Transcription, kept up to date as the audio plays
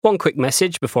One quick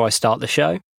message before I start the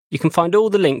show. You can find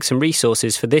all the links and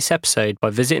resources for this episode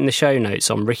by visiting the show notes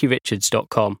on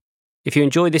rickyrichards.com. If you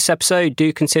enjoyed this episode,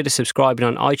 do consider subscribing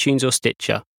on iTunes or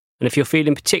Stitcher. And if you're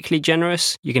feeling particularly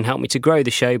generous, you can help me to grow the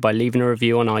show by leaving a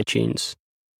review on iTunes.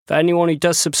 For anyone who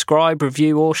does subscribe,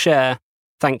 review or share,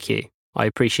 thank you. I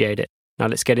appreciate it. Now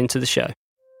let's get into the show.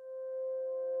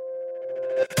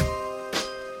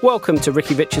 Welcome to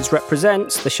Ricky Richards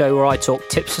Represents, the show where I talk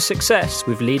tips for success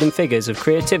with leading figures of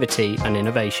creativity and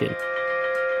innovation.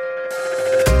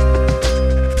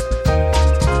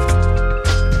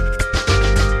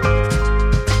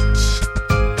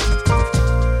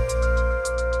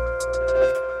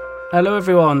 Hello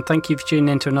everyone, thank you for tuning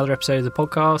in to another episode of the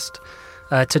podcast.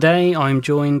 Today I'm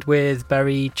joined with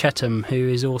Beri Cheetham, who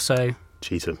is also...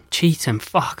 Cheetham,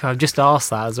 fuck, I've just asked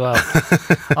that as well.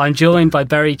 I'm joined by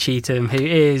Beri Cheetham, who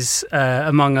is,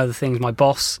 among other things, my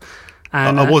boss.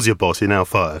 And I was your boss, you're now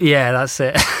fired. Yeah, that's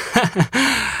it.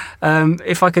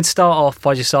 If I could start off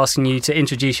by just asking you to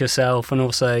introduce yourself and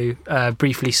also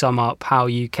briefly sum up how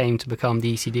you came to become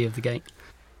the ECD of the Gate.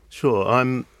 Sure,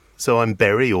 I'm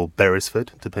Beri, or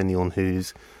Beresford, depending on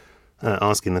who's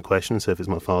asking the question. So if it's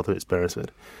my father, it's Beresford.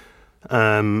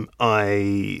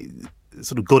 I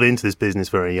sort of got into this business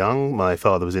very young. My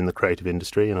father was in the creative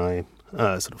industry and I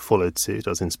sort of followed suit. I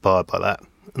was inspired by that.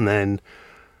 And then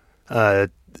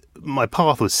my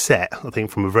path was set, I think,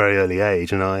 from a very early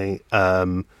age, and I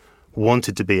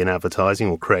wanted to be in advertising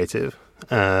or creative.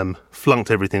 Flunked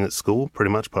everything at school,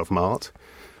 pretty much, apart from art.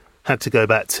 Had to go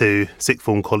back to sixth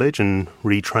form college and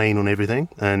retrain on everything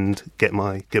and get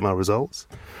my results.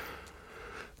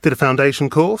 Did a foundation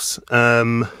course,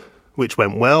 which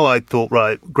went well. I thought,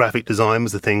 right, graphic design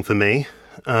was the thing for me.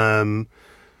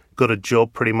 Got a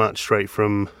job pretty much straight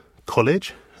from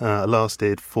college.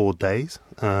 Lasted 4 days.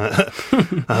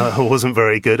 I wasn't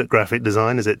very good at graphic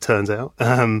design, as it turns out.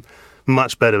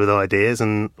 Much better with ideas,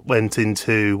 and went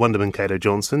into Wunderman Cato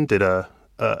Johnson. Did a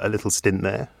little stint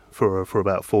there for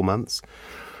about 4 months.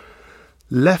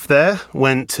 Left there,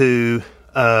 went to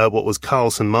what was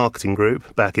Carlson Marketing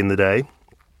Group back in the day.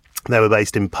 They were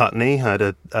based in Putney. Had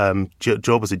a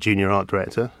job as a junior art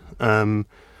director. And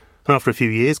after a few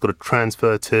years, got a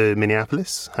transfer to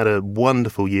Minneapolis. Had a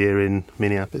wonderful year in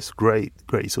Minneapolis. Great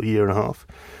sort of year and a half.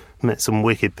 Met some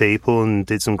wicked people and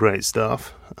did some great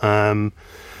stuff. From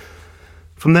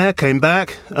there, came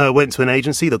back, went to an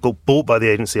agency that got bought by the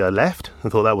agency I left. I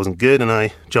thought that wasn't good, and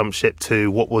I jumped ship to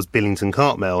what was Billington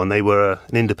Cartmel, and they were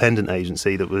an independent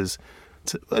agency that was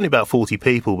only about 40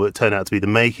 people, but it turned out to be the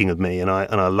making of me, and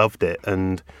I loved it.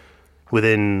 And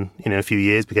within a few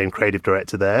years, became creative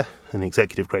director there, and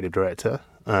executive creative director.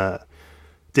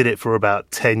 Did it for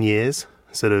about 10 years.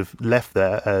 Sort of left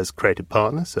there as creative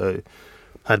partner, so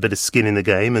had a bit of skin in the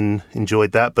game and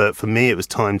enjoyed that. But for me, it was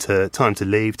time to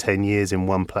leave. 10 years in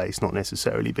one place, not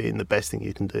necessarily being the best thing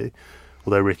you can do.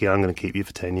 Although, Ricky, I'm going to keep you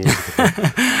for 10 years,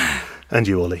 and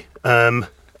you, Ollie.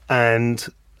 And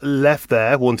left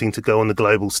there wanting to go on the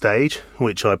global stage,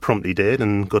 which I promptly did,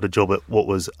 and got a job at what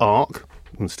was ARC,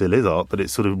 and still is ARC, but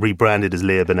it's sort of rebranded as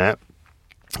Leo Burnett.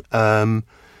 And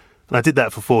I did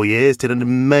that for 4 years, did an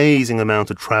amazing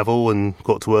amount of travel and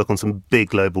got to work on some big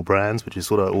global brands, which is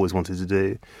what I always wanted to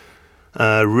do.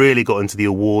 Really got into the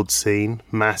awards scene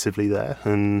massively there,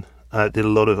 and did a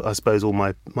lot of, I suppose, all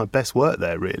my best work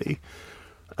there, really.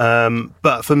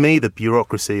 But for me, the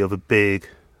bureaucracy of a big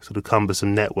sort of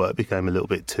cumbersome network became a little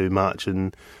bit too much,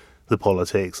 and the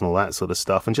politics and all that sort of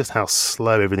stuff, and just how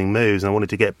slow everything moves. And I wanted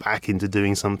to get back into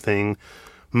doing something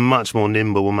much more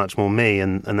nimble and much more me,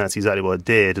 and that's exactly what I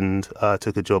did. And I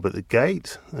took a job at the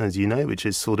Gate, as you know, which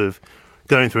is sort of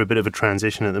going through a bit of a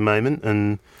transition at the moment.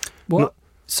 And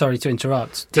sorry to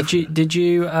interrupt. Did you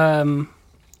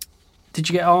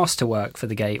get asked to work for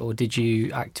the Gate, or did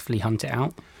you actively hunt it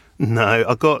out? No,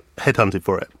 I got headhunted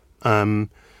for it.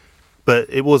 But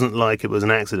it wasn't like it was an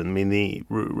accident. I mean, the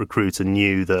recruiter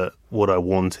knew that what I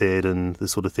wanted and the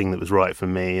sort of thing that was right for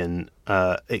me, and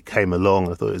it came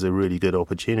along. I thought it was a really good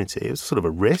opportunity. It was sort of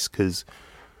a risk because,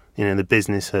 the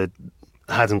business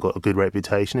hadn't got a good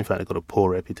reputation. In fact, it got a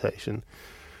poor reputation.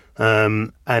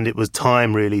 And it was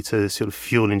time really to sort of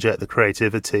fuel inject the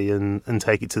creativity and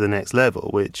take it to the next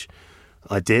level, which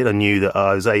I did. I knew that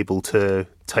I was able to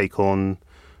take on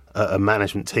a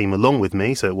management team along with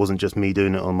me, so it wasn't just me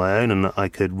doing it on my own, and I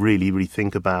could really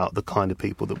think about the kind of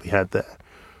people that we had there,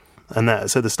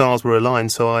 and so the stars were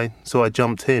aligned. So I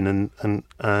jumped in, and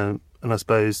I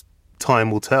suppose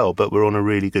time will tell, but we're on a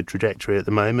really good trajectory at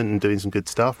the moment and doing some good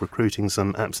stuff, recruiting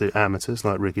some absolute amateurs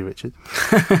like Ricky Richards.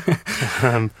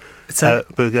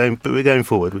 But we're going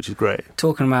forward, which is great.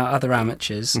 Talking about other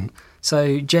amateurs,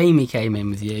 so Jamie came in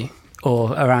with you.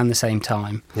 or around the same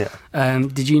time. Yeah.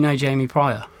 Did you know Jamie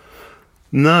prior?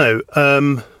 No.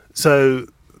 So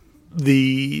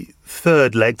the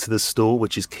third leg to the stool,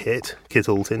 which is Kit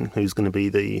Alton, who's going to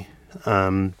be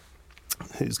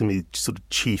sort of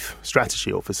chief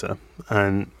strategy officer,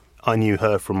 and I knew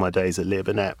her from my days at Leo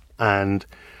Burnett, and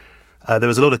there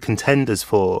was a lot of contenders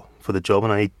for the job,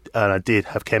 and I did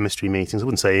have chemistry meetings. I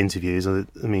wouldn't say interviews. I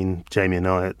mean, Jamie and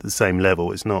I are at the same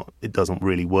level. It doesn't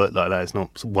really work like that. It's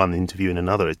not one interview and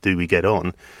another. It's do we get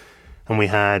on? And we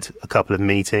had a couple of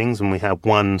meetings, and we had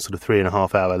one sort of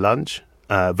 3.5 hour lunch.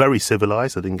 Very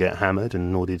civilised. I didn't get hammered,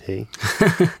 and nor did he.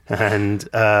 And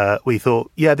we thought,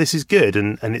 yeah, this is good,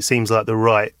 and it seems like the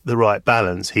right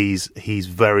balance. He is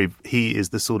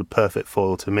the sort of perfect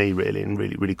foil to me, really, and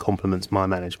really complements my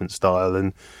management style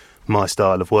and my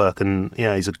style of work. And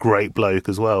he's a great bloke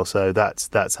as well. So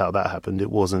that's how that happened.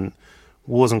 It wasn't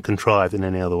contrived in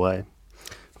any other way.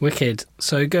 Wicked.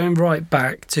 So going right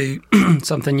back to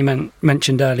something you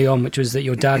mentioned early on, which was that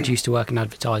your dad used to work in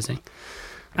advertising.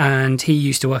 And he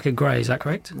used to work at Grey, is that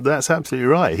correct? That's absolutely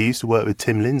right. He used to work with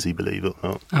Tim Lindsay, believe it or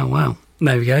not. Oh, wow.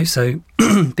 There we go. So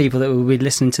people that will be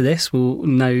listening to this will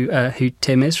know who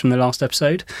Tim is from the last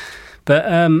episode. But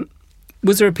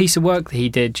was there a piece of work that he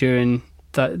did during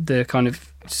the kind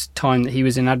of time that he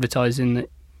was in advertising that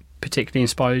particularly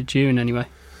inspired you in any way?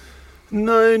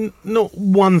 No, not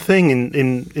one thing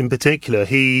in particular.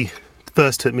 He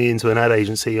first took me into an ad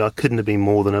agency. I couldn't have been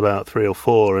more than about 3 or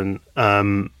 4,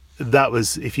 and that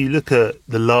was, if you look at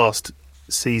the last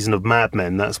season of Mad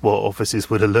Men, that's what offices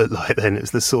would have looked like then. It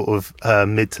was the sort of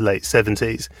mid to late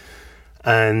 70s.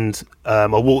 And I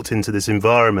walked into this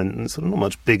environment, and sort of not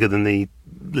much bigger than the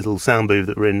little sound booth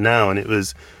that we're in now. And it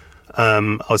was, I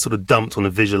was sort of dumped on a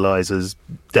visualizer's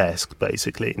desk,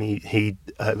 basically. And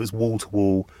it was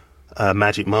wall-to-wall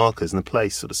magic markers, and the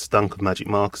place sort of stunk of magic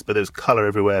markers. But there was colour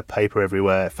everywhere, paper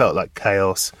everywhere. It felt like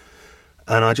chaos.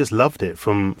 And I just loved it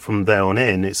from there on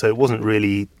in. So it wasn't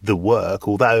really the work,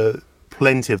 although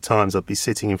plenty of times I'd be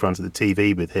sitting in front of the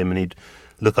TV with him, and he'd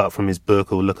look up from his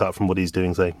book or look up from what he's doing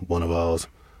and say, one of ours,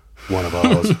 it's one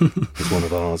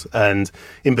of ours. And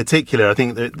in particular, I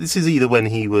think that this is either when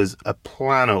he was a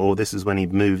planner or this is when he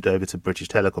moved over to British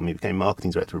Telecom. He became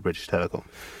marketing director of British Telecom.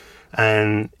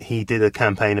 And he did a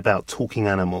campaign about talking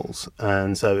animals.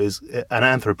 And so it was an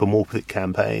anthropomorphic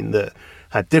campaign that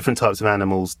had different types of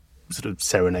animals sort of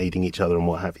serenading each other and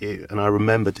what have you. And I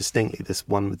remember distinctly this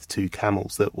one with the 2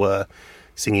 camels that were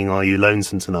singing "Are You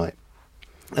Lonesome Tonight?"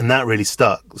 And that really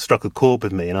struck a chord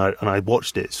with me. And I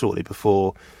watched it shortly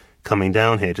before coming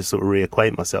down here to sort of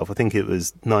reacquaint myself. I think it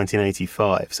was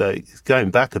 1985, so it's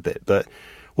going back a bit. But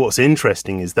what's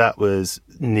interesting is that was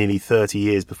nearly 30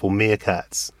 years before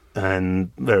meerkats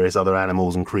and various other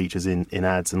animals and creatures in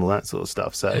ads and all that sort of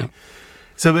stuff. So. Yeah.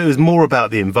 So it was more about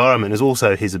the environment. There's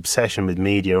also his obsession with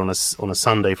media. On a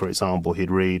Sunday, for example, he'd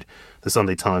read the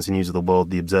Sunday Times, the News of the World,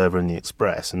 the Observer and the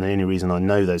Express. And the only reason I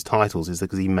know those titles is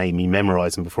because he made me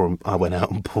memorise them before I went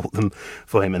out and bought them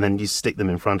for him. And then you stick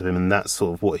them in front of him, and that's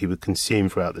sort of what he would consume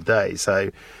throughout the day. So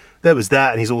there was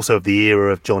that. And he's also of the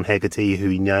era of John Hegarty, who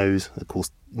he knows. Of course,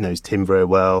 knows Tim very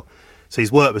well. So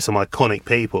he's worked with some iconic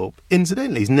people.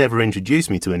 Incidentally, he's never introduced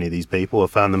me to any of these people. I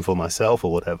found them for myself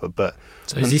or whatever. But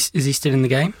so is he still in the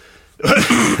game?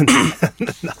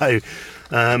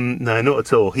 No, not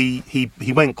at all. He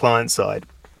went client side,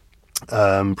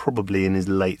 probably in his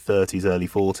late 30s, early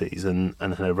 40s, and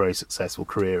had a very successful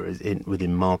career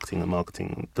within marketing and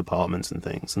marketing departments and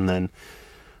things. And then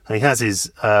he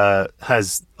has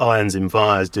irons in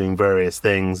fires doing various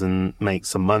things and makes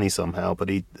some money somehow, but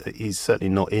he's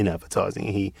certainly not in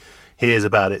advertising. He hears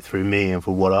about it through me and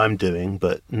for what I'm doing,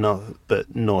 but not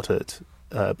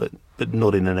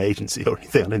in an agency or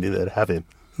anything. I don't think they'd have him.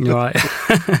 Right.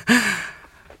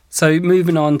 So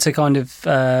moving on to kind of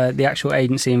the actual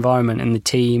agency environment and the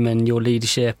team and your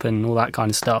leadership and all that kind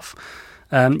of stuff.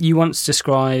 You once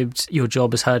described your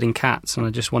job as herding cats, and I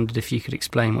just wondered if you could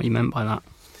explain what you meant by that.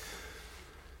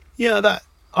 Yeah,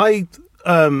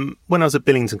 when I was at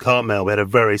Billington Cartmel, we had a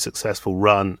very successful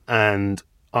run, and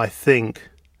I think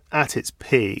at its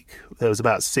peak there was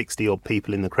about 60 odd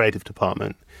people in the creative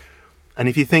department. And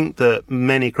if you think that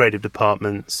many creative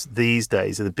departments these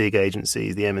days are the big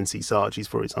agencies, the M&C Saatchis,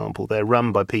 for example, they're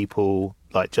run by people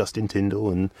like Justin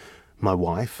Tyndall and my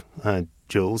wife,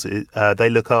 Jules. They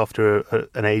look after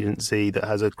an agency that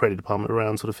has a creative department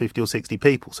around sort of 50 or 60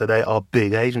 people. So they are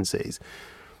big agencies.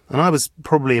 And I was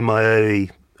probably in my early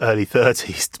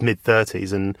 30s, mid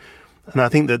 30s, and I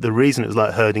think that the reason it was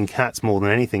like herding cats more than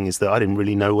anything is that I didn't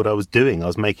really know what I was doing. I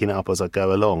was making it up as I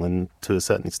go along, and to a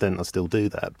certain extent I still do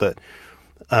that. But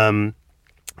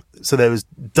so there was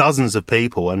dozens of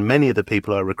people, and many of the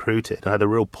people I recruited, I had a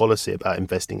real policy about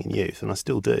investing in youth, and I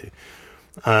still do.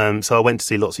 So I went to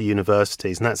see lots of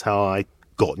universities, and that's how I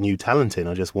got new talent in.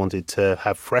 I just wanted to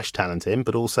have fresh talent in,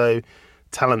 but also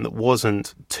talent that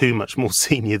wasn't too much more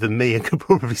senior than me and could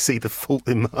probably see the fault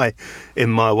in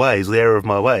my ways, the error of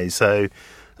my ways. So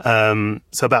about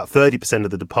 30%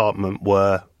 of the department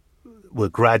were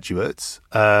graduates,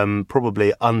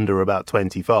 probably under about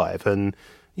 25, and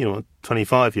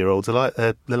 25-year-olds are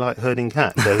they're like herding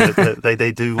cats.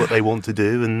 They do what they want to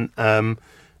do,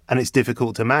 and it's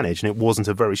difficult to manage. And it wasn't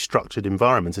a very structured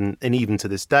environment. And even to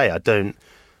this day, I don't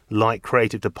like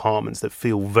creative departments that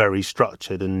feel very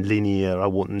structured and linear. I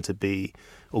want them to be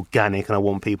organic, and I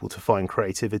want people to find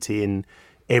creativity in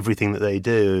everything that they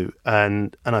do.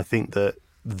 And I think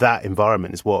that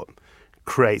environment is what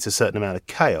creates a certain amount of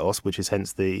chaos, which is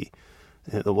hence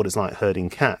what it's like herding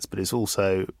cats, but it's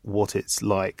also what it's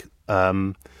like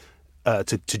to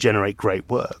generate great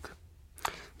work.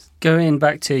 Going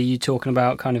back to you talking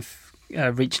about kind of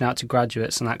reaching out to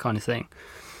graduates and that kind of thing,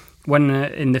 when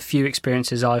in the few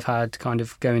experiences I've had kind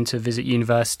of going to visit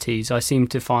universities, I seem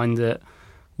to find that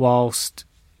whilst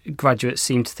graduates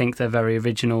seem to think they're very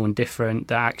original and different,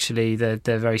 that actually they're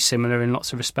very similar in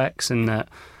lots of respects, and that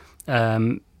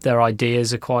their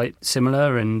ideas are quite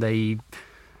similar, and they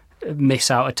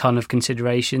miss out a ton of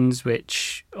considerations,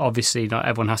 which obviously not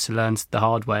everyone has to learn the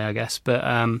hard way, I guess. But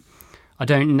I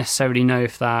don't necessarily know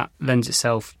if that lends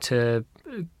itself to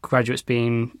graduates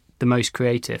being the most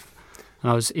creative. And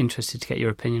I was interested to get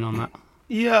your opinion on that.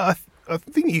 Yeah, I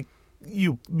think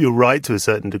you're right to a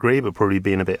certain degree, but probably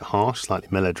being a bit harsh, slightly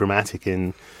melodramatic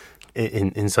in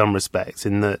some respects,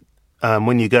 in that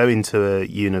when you go into a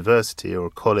university or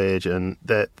a college, and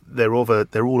they're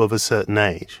all of a certain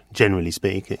age, generally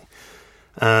speaking,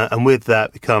 and with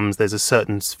that there's a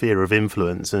certain sphere of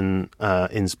influence and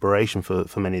inspiration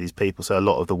for many of these people. So a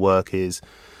lot of the work is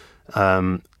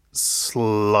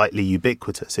slightly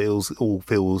ubiquitous. It all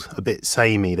feels a bit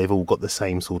samey. They've all got the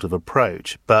same sort of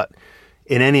approach. But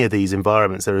in any of these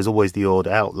environments, there is always the odd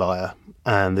outlier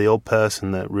and the odd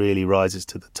person that really rises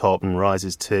to the top and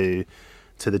rises to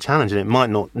the challenge. And it might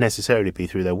not necessarily be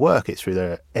through their work, it's through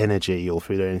their energy or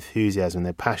through their enthusiasm,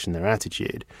 their passion, their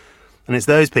attitude. And it's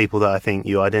those people that I think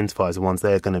you identify as the ones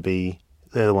they're the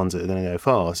ones that are going to go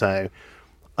far. So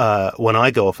when I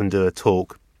go off and do a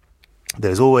talk,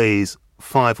 there's always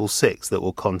 5 or 6 that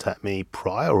will contact me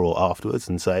prior or afterwards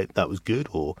and say that was good,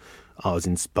 or I was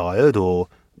inspired, or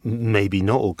maybe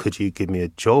not, or could you give me a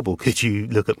job, or could you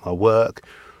look at my work?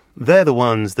 They're the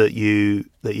ones that you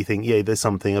think, yeah, there's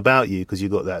something about you because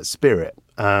you've got that spirit.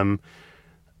 And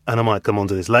I might come on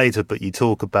to this later, but I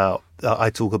talk about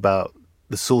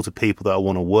the sort of people that I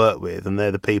want to work with, and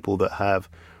they're the people that have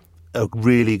a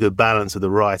really good balance of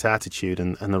the right attitude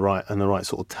and the right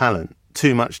sort of talent.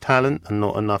 Too much talent and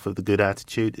not enough of the good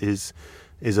attitude is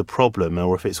a problem.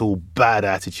 Or if it's all bad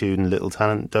attitude and little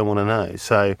talent, don't want to know.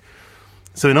 So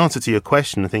in answer to your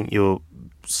question, I think you're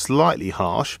slightly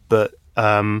harsh, but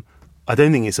I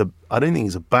don't think it's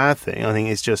a bad thing. I think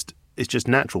it's just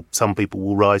natural. Some people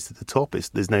will rise to the top.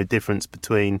 There's no difference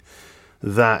between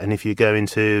that and if you go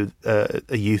into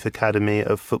a youth academy,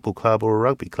 a football club or a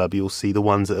rugby club, you'll see the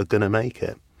ones that are going to make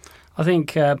it. I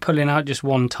think pulling out just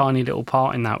one tiny little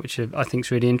part in that, which I think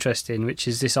is really interesting, which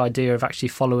is this idea of actually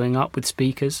following up with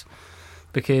speakers,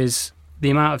 because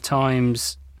the amount of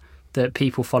times that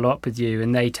people follow up with you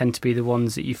and they tend to be the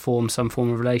ones that you form some form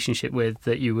of relationship with,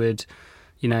 that you would,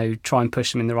 try and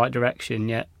push them in the right direction,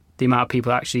 yet the amount of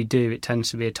people that actually do, it tends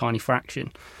to be a tiny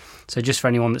fraction. So just for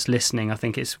anyone that's listening, I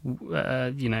think it's,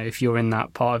 if you're in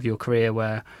that part of your career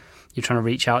where you're trying to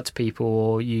reach out to people,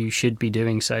 or you should be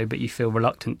doing so, but you feel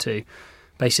reluctant to.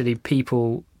 Basically,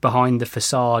 people behind the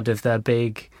facade of their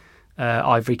big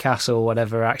ivory castle or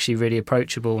whatever are actually really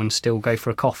approachable and still go for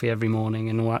a coffee every morning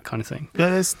and all that kind of thing.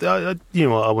 Yeah,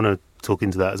 I want to talk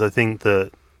into that, as I think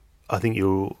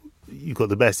you've got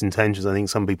the best intentions. I think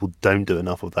some people don't do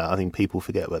enough of that. I think people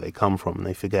forget where they come from, and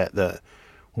they forget that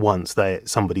once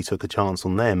somebody took a chance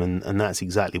on them, and that's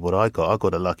exactly what I got. I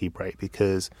got a lucky break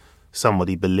because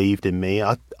somebody believed in me.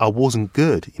 I wasn't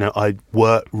good. I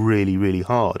worked really, really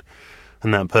hard,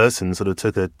 and that person sort of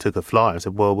took a flyer and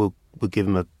said, "Well, we'll give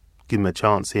him a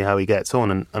chance, see how he gets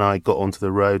on." And I got onto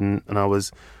the road, and I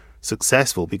was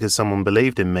successful because someone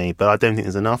believed in me. But I don't think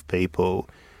there's enough people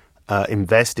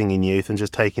investing in youth and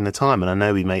just taking the time. And I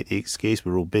know we make the excuse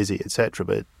we're all busy, etc.,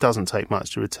 but it doesn't take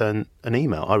much to return an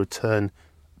email. I return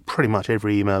pretty much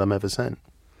every email I'm ever sent.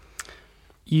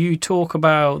 You talk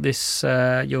about this,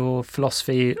 your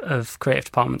philosophy of creative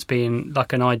departments being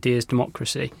like an ideas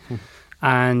democracy.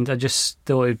 And I just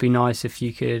thought it would be nice if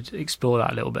you could explore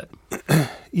that a little bit.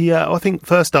 Yeah, I think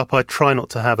first up, I try not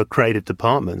to have a creative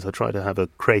department. I try to have a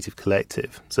creative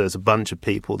collective. So there's a bunch of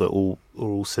people that are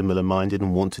all similar-minded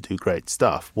and want to do great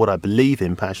stuff. What I believe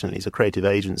in passionately is a creative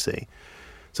agency.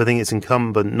 So I think it's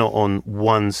incumbent not on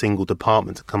one single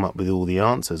department to come up with all the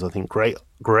answers. I think great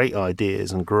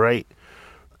ideas and great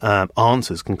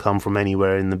answers can come from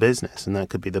anywhere in the business, and that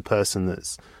could be the person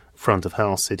that's front of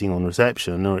house sitting on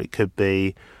reception, or it could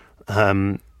be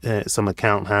some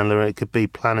account handler, it could be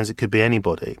planners, it could be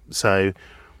anybody. So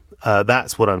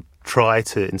that's what I try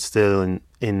to instill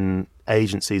in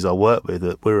agencies I work with,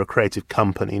 that we're a creative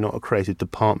company, not a creative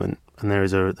department, and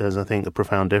there's I think a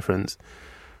profound difference.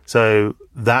 So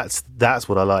that's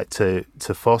what I like to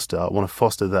foster. I want to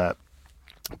foster that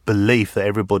belief that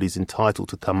everybody's entitled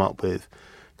to come up with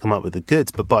the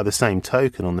goods. But by the same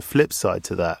token, on the flip side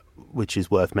to that, which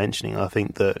is worth mentioning, I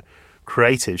think that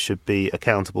creatives should be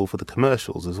accountable for the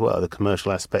commercials as well, the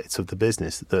commercial aspects of the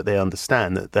business, that they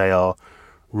understand that they are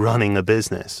running a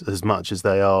business as much as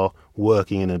they are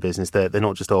working in a business. They're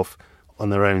not just off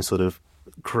on their own sort of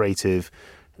creative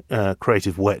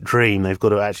wet dream. They've got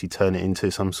to actually turn it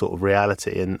into some sort of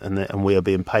reality, and we are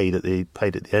being paid at the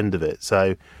end of it.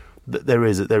 So there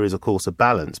is of course a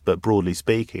balance, but broadly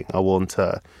speaking, I want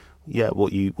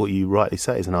what you rightly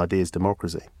say is an ideas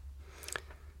democracy.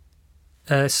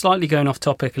 Slightly going off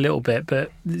topic a little bit,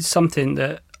 but something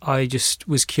that I just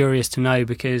was curious to know,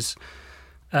 because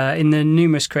in the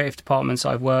numerous creative departments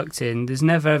I've worked in, there's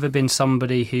never ever been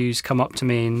somebody who's come up to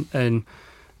me and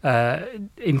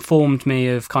informed me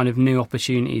of kind of new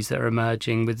opportunities that are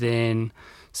emerging within,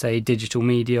 say, digital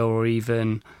media, or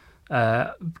even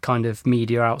kind of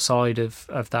media outside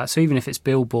of that. So even if it's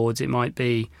billboards, it might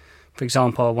be, for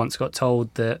example, I once got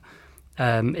told that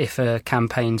if a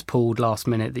campaign's pulled last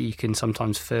minute, that you can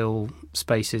sometimes fill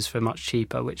spaces for much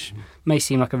cheaper, which may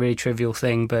seem like a really trivial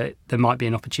thing, but there might be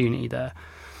an opportunity there.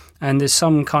 And there's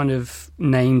some kind of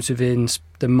names within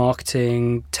the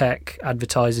marketing, tech,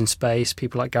 advertising space,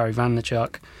 people like Gary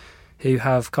Vaynerchuk, who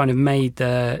have kind of made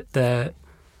their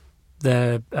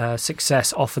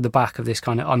success off of the back of this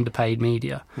kind of underpaid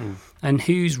media. And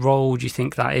whose role do you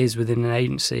think that is within an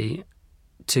agency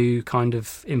to kind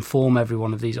of inform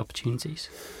everyone of these opportunities?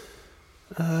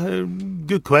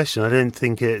 Good question. I don't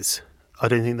think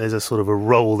there's a sort of a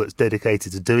role that's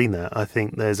dedicated to doing that. I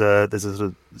think there's a sort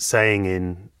of saying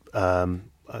in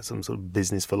some sort of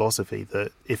business philosophy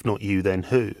that if not you, then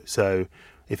who? So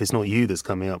if it's not you that's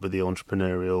coming up with the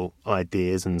entrepreneurial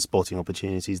ideas and spotting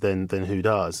opportunities, then who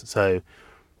does? So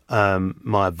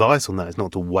my advice on that is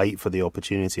not to wait for the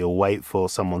opportunity or wait for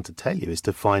someone to tell you, is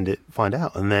to find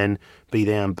out, and then be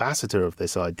the ambassador of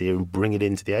this idea and bring it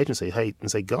into the agency. Hey, and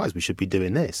say, guys, we should be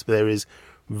doing this. But there is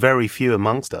very few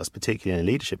amongst us, particularly in a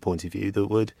leadership point of view, that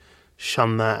would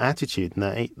shun that attitude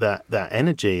and that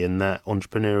energy and that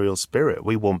entrepreneurial spirit.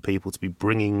 We want people to be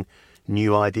bringing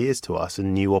new ideas to us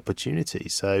and new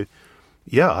opportunities. So,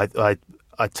 yeah,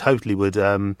 I totally would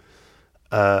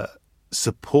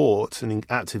support and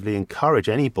actively encourage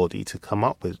anybody to come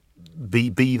up with,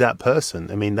 be that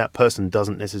person. I mean, that person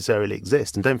doesn't necessarily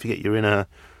exist. And don't forget, you're in an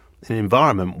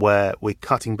environment where we're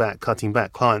cutting back.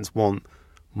 Clients want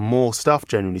more stuff,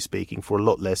 generally speaking, for a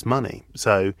lot less money.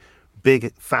 So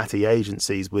big fatty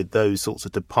agencies with those sorts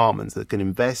of departments that can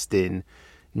invest in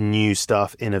new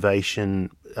stuff, innovation,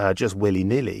 just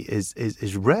willy-nilly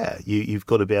is rare. You've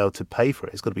got to be able to pay for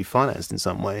it. It's got to be financed in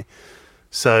some way.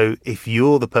 So if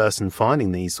you're the person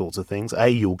finding these sorts of things, A,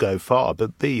 you'll go far,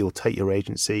 but B, you'll take your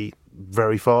agency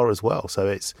very far as well. So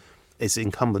it's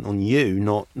incumbent on you,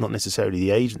 not necessarily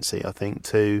the agency, I think,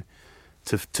 to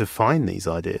find these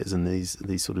ideas and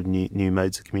these sort of new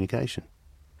modes of communication.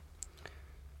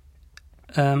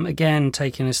 Again,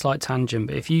 taking a slight tangent,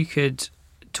 but if you could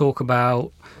talk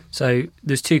about, so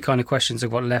there's two kind of questions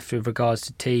I've got left with regards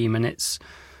to team, and it's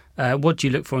what do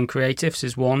you look for in creatives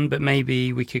is one, but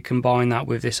maybe we could combine that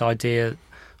with this idea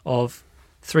of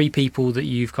three people that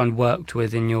you've kind of worked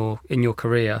with in your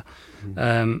career,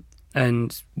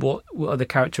 and what are the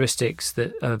characteristics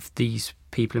of these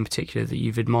people in particular that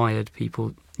you've admired,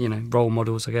 people, role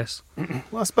models, I guess.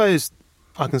 Well, I suppose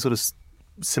I can sort of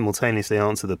simultaneously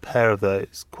answer the pair of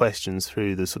those questions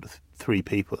through the sort of three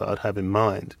people that I'd have in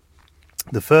mind.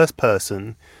 The first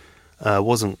person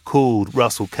wasn't called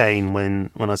Russell Kane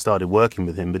when I started working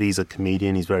with him, but he's a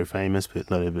comedian. He's very famous, but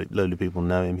a load of people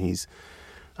know him. He's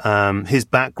his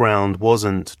background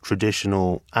wasn't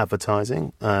traditional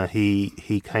advertising.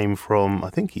 He came from, I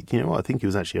think he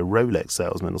was actually a Rolex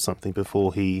salesman or something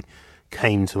before he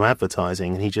came to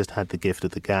advertising, and he just had the gift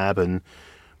of the gab and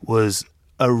was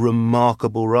a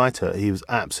remarkable writer. He was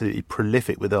absolutely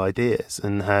prolific with ideas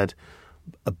and had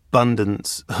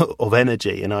abundance of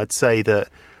energy. And I'd say that,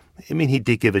 I mean, he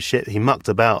did give a shit. He mucked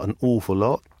about an awful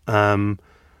lot.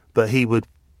 But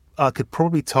I could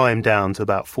probably tie him down to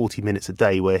about 40 minutes a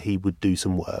day where he would do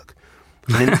some work.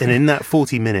 And in that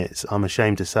 40 minutes, I'm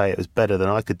ashamed to say it was better than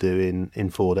I could do in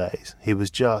 4 days. He was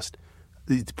just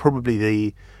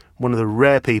probably one of the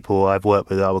rare people I've worked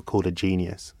with I would call a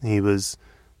genius. He was,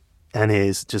 and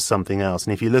is, just something else.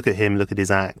 And if you look at him, look at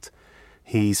his act,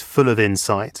 he's full of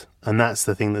insight. And that's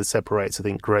the thing that separates, I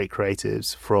think, great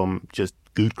creatives from just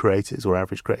good creatives or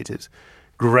average creatives.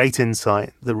 Great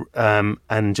insight,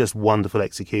 and just wonderful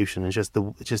execution, and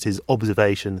just his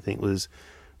observation, I think, was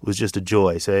just a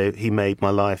joy. So he made my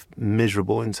life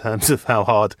miserable in terms of how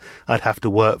hard I'd have to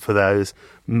work for those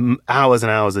hours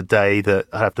and hours a day that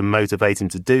I'd have to motivate him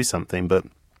to do something. But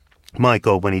my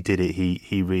God, when he did it,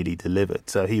 he really delivered.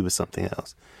 So he was something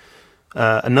else.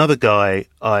 Another guy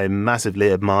I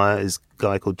massively admire is a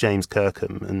guy called James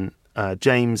Kirkham, and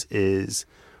James is,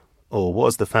 or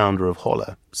was, the founder of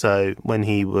Holler. So when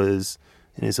he was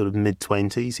in his sort of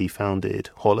mid-20s, he founded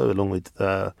Holler along with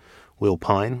Will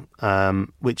Pine,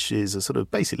 which is a sort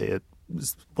of basically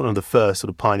one of the first sort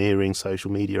of pioneering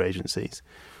social media agencies.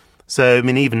 So, I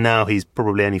mean, even now he's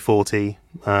probably only 40,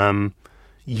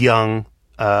 young,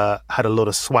 had a lot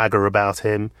of swagger about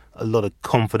him, a lot of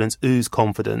confidence, oozed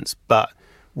confidence, but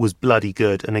was bloody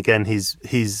good. And again,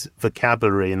 his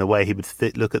vocabulary and the way he would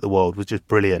look at the world was just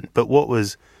brilliant. But what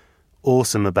was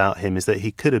awesome about him is that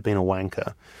he could have been a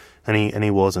wanker, and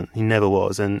he wasn't. He never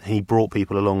was, and he brought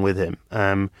people along with him.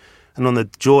 And on the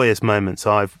joyous moments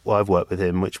I've worked with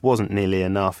him, which wasn't nearly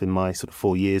enough in my sort of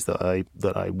 4 years that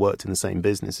I worked in the same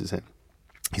business as him.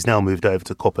 He's now moved over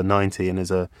to Copper 90 and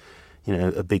is a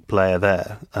big player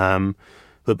there.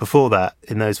 But before that,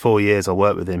 in those 4 years I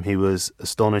worked with him, he was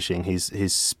astonishing.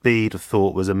 His speed of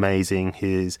thought was amazing,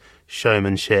 his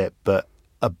showmanship, but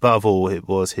above all, it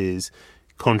was his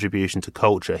contribution to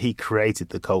culture. He created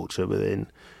the culture within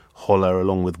Holler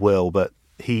along with Will, but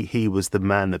he was the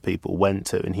man that people went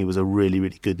to, and he was a really,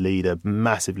 really good leader,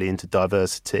 massively into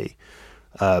diversity,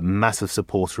 massive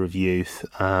supporter of youth,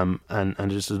 and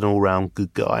just an all-round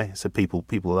good guy. So people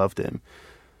loved him.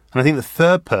 And I think the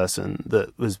third person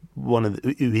that was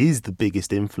who is the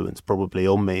biggest influence probably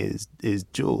on me is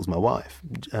Jules, my wife,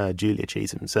 Julia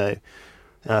Cheetham. So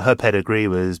her pedigree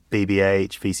was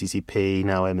BBH, VCCP,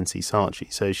 now M&C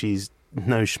Saatchi. So she's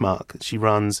no schmuck. She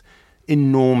runs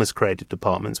enormous creative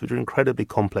departments, which are incredibly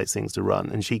complex things to run,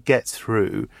 and she gets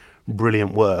through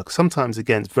brilliant work, sometimes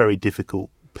against very difficult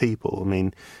people. I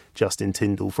mean, Justin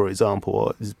Tyndall, for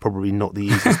example, is probably not the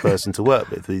easiest person to work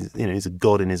with. He's a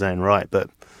god in his own right, but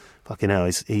fucking hell,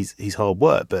 he's hard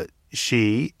work. But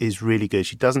she is really good.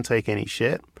 She doesn't take any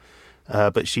shit,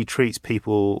 but she treats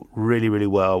people really, really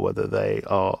well, whether they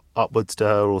are upwards to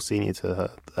her or senior to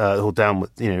her, or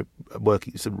downwards,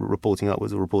 working, sort of reporting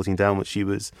upwards or reporting downwards.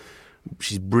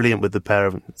 She's brilliant with the pair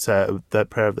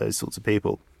of those sorts of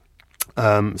people.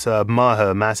 So I admire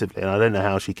her massively, and I don't know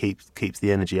how she keeps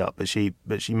the energy up, but she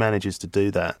manages to do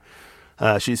that.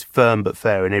 She's firm but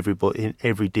fair in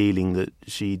every dealing that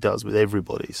she does with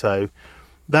everybody. So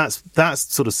that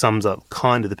sort of sums up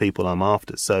kind of the people I'm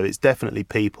after. So it's definitely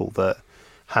people that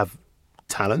have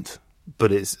talent,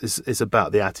 but it's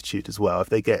about the attitude as well.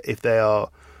 If they are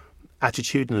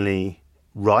attitudinally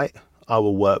right, I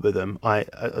will work with them.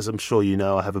 As I'm sure you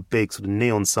know, I have a big sort of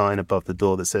neon sign above the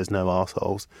door that says "No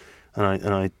arseholes,"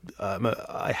 and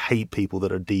I hate people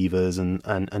that are divas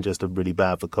and just are really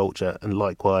bad for culture. And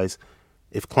likewise,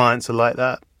 if clients are like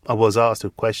that, I was asked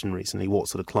a question recently: what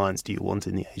sort of clients do you want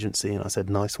in the agency? And I said,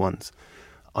 nice ones.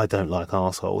 I don't like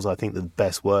arseholes. I think that the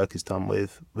best work is done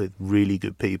with really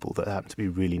good people that happen to be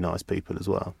really nice people as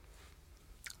well.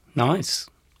 Nice.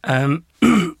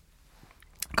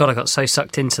 God, I got so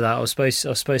sucked into that. I was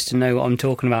supposed to know what I'm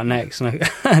talking about next, and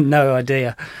I had no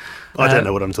idea. I don't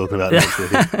know what I'm talking about next.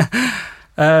 Really.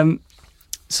 I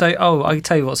can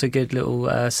tell you what's a good little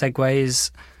segue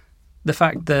is the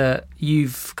fact that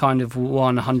you've kind of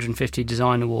won 150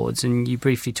 design awards, and you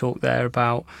briefly talked there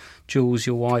about Jules,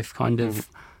 your wife, kind of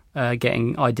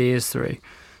getting ideas through.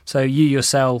 So you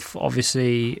yourself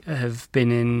obviously have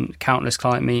been in countless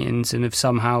client meetings and have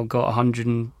somehow got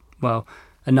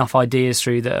enough ideas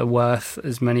through that are worth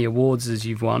as many awards as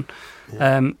you've won.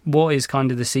 Yeah. What is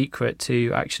kind of the secret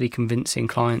to actually convincing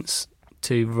clients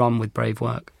to run with Brave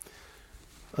work?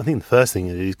 I think the first thing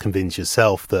is convince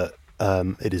yourself that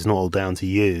it is not all down to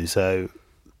you. So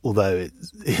although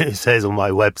it says on my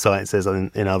website, it says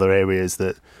in other areas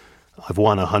that I've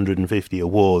won 150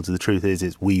 awards, the truth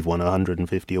is we've won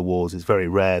 150 awards. It's very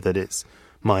rare that it's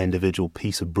my individual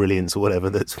piece of brilliance or whatever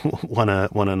that's won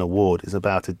an award. Is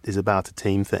about a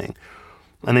team thing.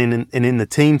 And in the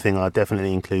team thing, I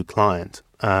definitely include client.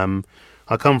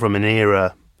 I come from an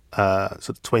era, sort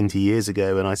of 20 years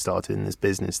ago when I started in this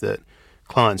business, that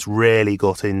clients rarely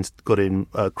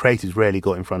creatives rarely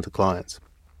got in front of clients.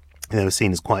 They were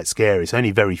seen as quite scary. So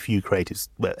only very few creatives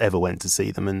ever went to see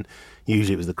them, and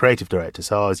usually it was the creative director.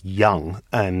 So I was young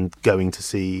and going to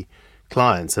see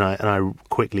clients, and I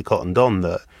quickly cottoned on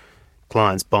that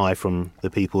clients buy from the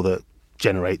people that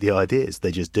generate the ideas.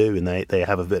 They just do, and they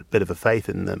have a bit of a faith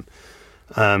in them.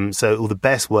 So all the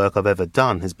best work I've ever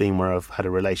done has been where I've had a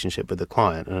relationship with the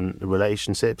client, and all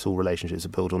relationships are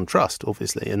built on trust,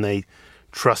 obviously, and they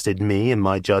trusted me and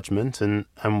my judgment, and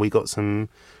we got some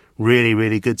really,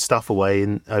 really good stuff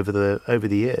away over the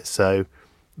years. So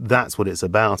that's what it's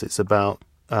about. It's about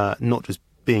not just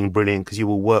being brilliant, because you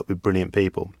will work with brilliant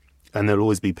people, and there'll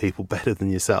always be people better than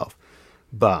yourself,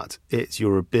 but it's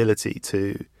your ability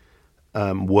to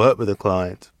work with a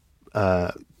client,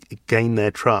 gain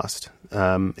their trust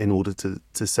in order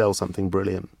to sell something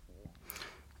brilliant.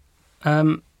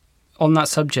 On that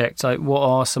subject, what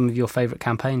are some of your favourite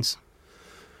campaigns?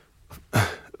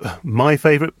 My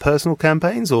favourite personal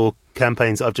campaigns, or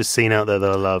campaigns I've just seen out there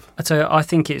that I love? I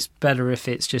think it's better if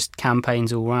it's just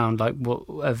campaigns all round, like what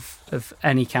of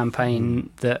any campaign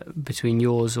that between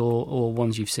yours or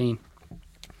ones you've seen.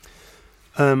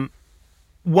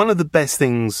 One of the best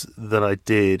things that I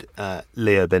did at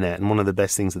Leo Burnett, and one of the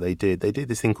best things that they did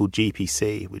this thing called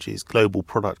GPC, which is Global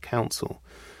Product Council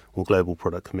or Global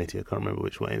Product Committee. I can't remember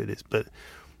which way it is, but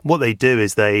what they do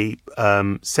is they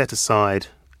set aside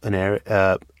an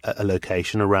area, a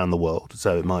location around the world.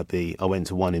 So it might be, I went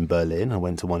to one in Berlin, I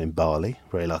went to one in Bali,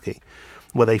 very lucky,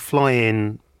 where they fly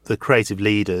in the creative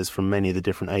leaders from many of the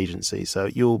different agencies. So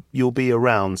you'll be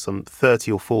around some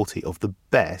 30 or 40 of the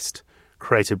best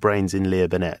creative brains in Leo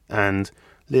Burnett. And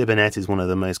Leo Burnett is one of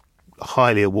the most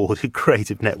highly awarded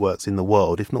creative networks in the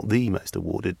world, if not the most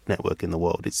awarded network in the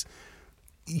world. It's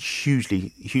hugely,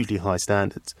 hugely high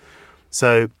standards.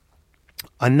 So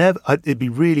it'd be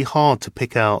really hard to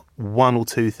pick out one or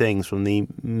two things from the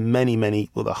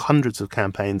the hundreds of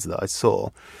campaigns that I saw.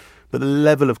 But the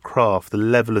level of craft, the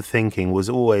level of thinking was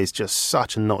always just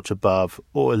such a notch above,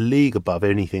 or a league above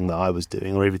anything that I was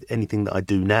doing, or anything that I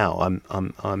do now.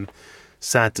 I'm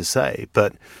sad to say,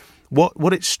 but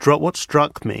what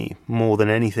struck me more than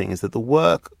anything is that the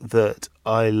work that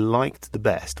I liked the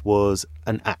best was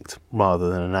an act rather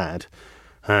than an ad.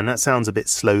 And that sounds a bit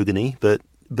slogany, but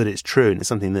it's true, and it's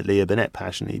something that Leo Burnett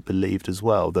passionately believed as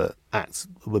well, that acts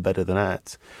were better than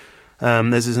ads.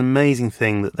 There's this amazing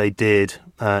thing that they did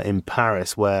in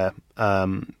Paris where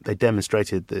they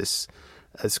demonstrated this.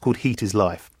 It's called Heat is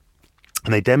Life,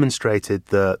 and they demonstrated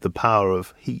the power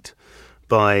of heat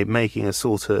by making a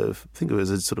sort of, I think it was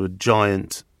a sort of a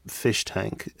giant fish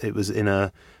tank. It was in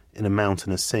a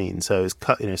mountainous scene, so it was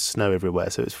cut, snow everywhere,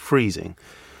 so it was freezing.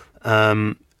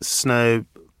 Snow,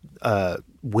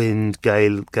 wind,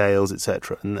 gales,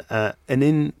 etc. And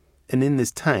in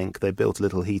this tank they built a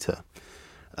little heater,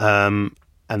 and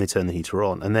they turned the heater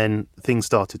on, and then things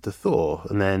started to thaw,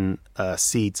 and then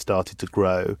seeds started to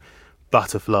grow,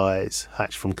 butterflies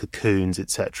hatched from cocoons,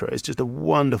 etc. It's just a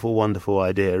wonderful, wonderful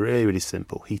idea. Really, really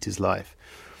simple. Heat is life.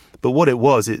 But what it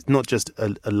was, it's not just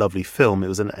a lovely film. It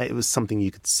was something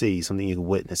you could see, something you could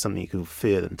witness, something you could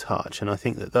feel and touch. And I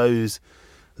think that those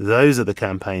are the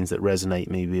campaigns that resonate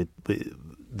me with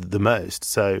the most.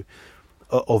 So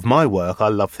of my work, I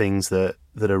love things that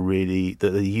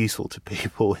are useful to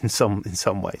people in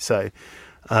some way. So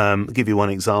I'll give you one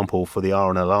example. For the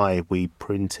RNLI, we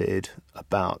printed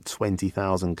about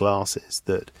 20,000 glasses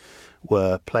that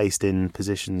were placed in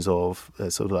positions of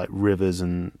sort of like rivers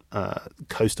and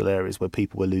coastal areas where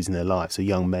people were losing their lives. So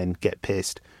young men get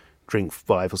pissed, drink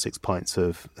 5 or 6 pints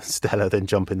of Stella, then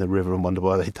jump in the river and wonder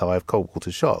why they die of cold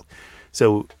water shock.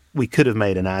 So we could have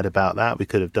made an ad about that. We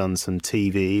could have done some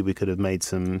TV. We could have made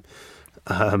some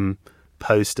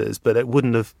posters, but it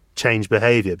wouldn't have changed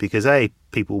behaviour because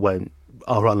people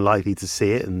are unlikely to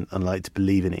see it and unlikely to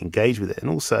believe in it, engage with it, and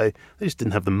also they just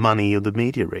didn't have the money or the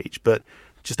media reach. But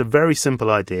just a very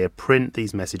simple idea: print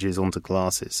these messages onto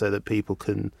glasses so that people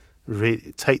can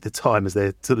take the time as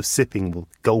they're sort of sipping or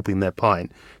gulping their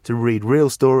pint to read real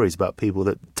stories about people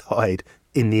that died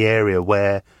in the area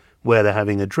where they're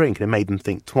having a drink, and it made them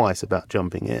think twice about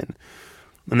jumping in.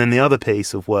 And then the other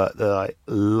piece of work that I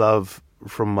love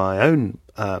from my own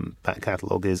back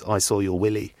catalogue is I Saw Your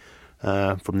Willy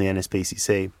from the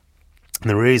NSPCC. And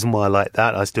the reason why I like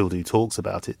that, I still do talks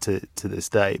about it to this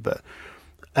day, but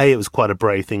it was quite a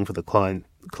brave thing for the client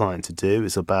to do.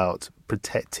 It's about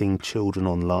protecting children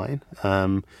online.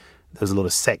 There was a lot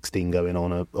of sexting going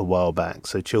on a while back,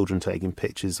 so children taking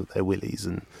pictures of their willies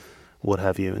and what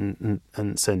have you,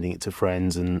 and sending it to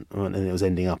friends, and it was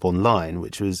ending up online,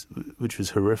 which was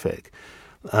horrific.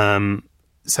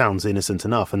 Sounds innocent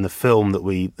enough, and the film that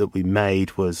we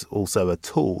made was also a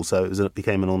tool. So it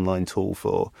became an online tool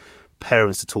for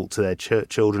parents to talk to their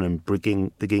children and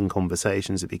begin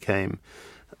conversations. It became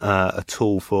a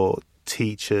tool for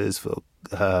teachers, for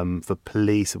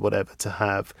police, or whatever, to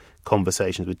have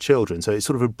conversations with children. So it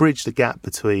sort of bridged the gap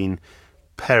between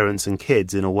parents and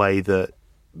kids in a way that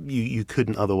you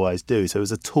couldn't otherwise do. So it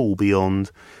was a tool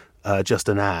beyond just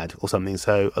an ad or something.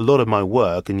 So a lot of my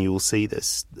work, and you will see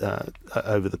this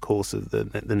over the course of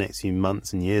the next few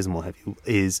months and years and what have you,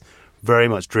 is very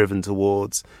much driven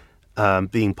towards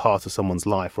being part of someone's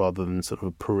life rather than sort of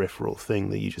a peripheral thing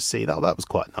that you just see, that was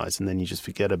quite nice, and then you just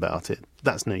forget about it.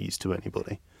 That's no use to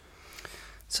anybody.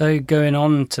 So going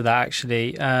on to that,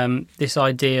 actually, this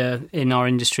idea in our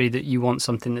industry that you want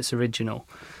something that's original,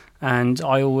 and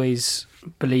I always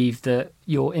believe that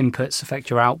your inputs affect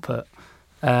your output.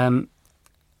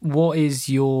 What is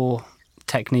your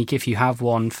technique, if you have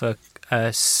one, for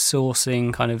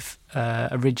sourcing kind of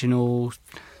original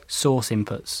source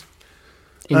inputs?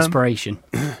 Inspiration.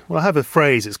 Well, I have a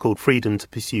phrase, it's called freedom to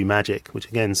pursue magic, which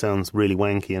again sounds really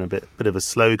wanky and a bit of a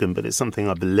slogan, but it's something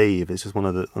I believe. It's just one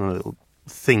of the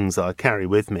things that I carry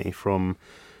with me from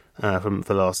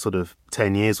the last sort of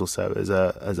 10 years or so as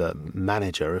a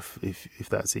manager, if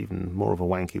that's even more of a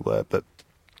wanky word. But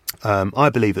I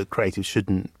believe that creatives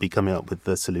shouldn't be coming up with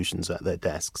the solutions at their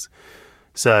desks.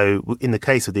 So in the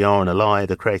case of the RNLI,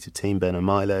 the creative team, Ben and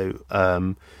Milo,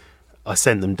 I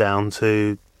sent them down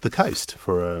to the coast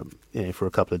for a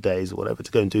couple of days or whatever,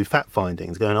 to go and do fact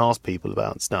findings, go and ask people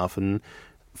about stuff and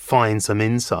find some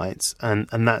insights, and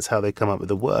that's how they come up with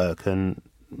the work. And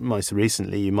most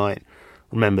recently, you might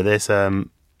remember this,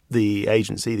 the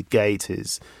agency, the Gate,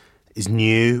 is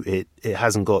new. It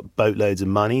hasn't got boatloads of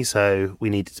money, so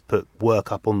we needed to put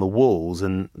work up on the walls,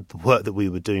 and the work that we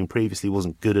were doing previously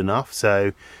wasn't good enough,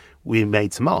 so we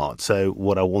made some art. So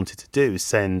what I wanted to do is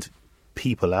send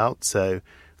people out, so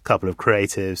a couple of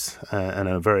creatives and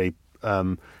a very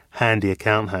handy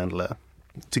account handler,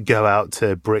 to go out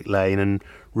to Brick Lane and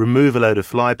remove a load of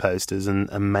fly posters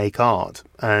and make art.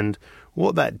 And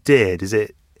what that did is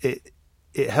it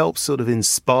helps sort of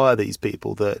inspire these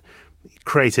people that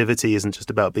creativity isn't just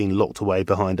about being locked away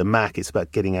behind a Mac, it's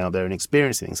about getting out there and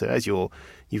experiencing things. So as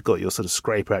you've got your sort of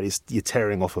scraper out, you're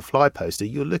tearing off a fly poster,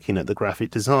 you're looking at the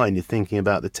graphic design, you're thinking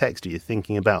about the texture, you're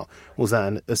thinking about, was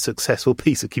that a successful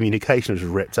piece of communication that was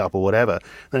ripped up or whatever?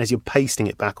 Then as you're pasting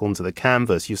it back onto the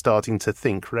canvas, you're starting to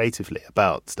think creatively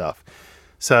about stuff.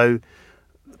 So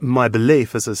my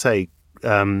belief, as I say,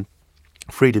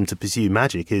 freedom to pursue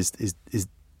magic is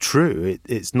true.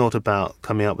 It's not about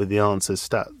coming up with the answers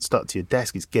stuck to your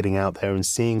desk. It's getting out there and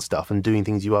seeing stuff and doing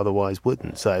things you otherwise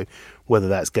wouldn't. So whether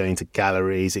that's going to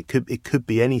galleries, it could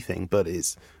be anything, but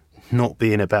it's not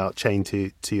being about chained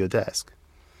to your desk.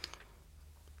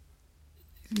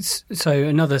 So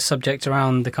another subject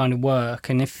around the kind of work,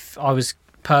 and if I was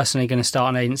personally going to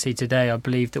start an agency today, I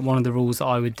believe that one of the rules that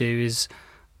I would do is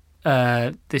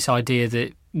this idea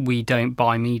that we don't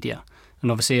buy media. And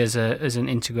obviously as an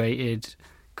integrated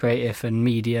creative and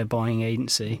media buying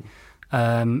agency,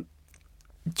 do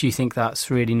you think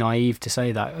that's really naive to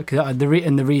say that? And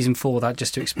the reason for that,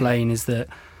 just to explain, is that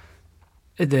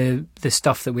the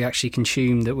stuff that we actually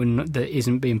consume that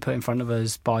isn't being put in front of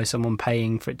us by someone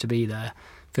paying for it to be there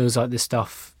feels like the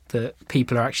stuff that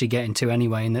people are actually getting to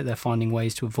anyway, and that they're finding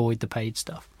ways to avoid the paid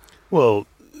stuff. Well,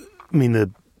 I mean,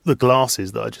 the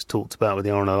glasses that I just talked about with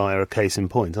the RNLI are a case in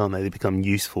point, aren't they? They become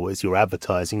useful as your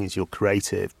advertising, as your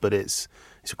creative, but it's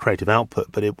a creative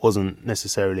output, but it wasn't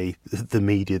necessarily the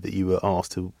media that you were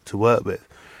asked to work with.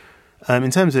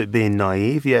 In terms of it being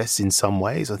naive, yes, in some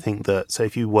ways. I think that, so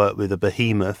if you work with a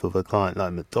behemoth of a client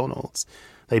like McDonald's,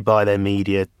 they buy their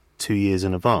media 2 years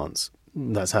in advance.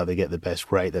 That's how they get the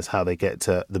best rate. That's how they get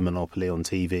to the monopoly on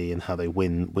TV and how they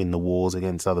win the wars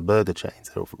against other burger chains.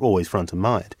 They're always front of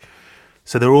mind.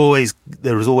 So there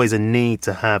is always a need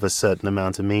to have a certain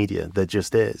amount of media. There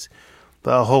just is.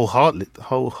 But I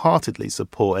wholeheartedly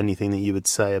support anything that you would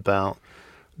say about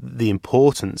the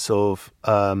importance of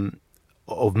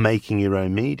making your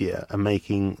own media and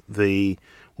making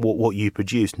what you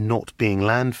produce not being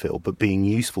landfill, but being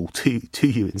useful to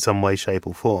you in some way, shape,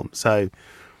 or form. So,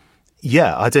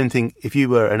 yeah, I don't think if you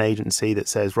were an agency that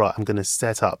says, right, I'm going to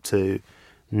set up to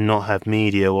not have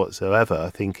media whatsoever,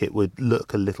 I think it would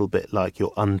look a little bit like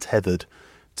you're untethered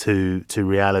to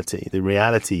reality. The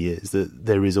reality is that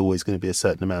there is always going to be a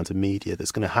certain amount of media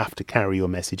that's going to have to carry your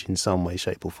message in some way,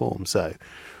 shape or form. So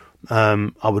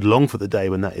I would long for the day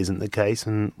when that isn't the case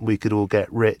and we could all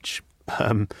get rich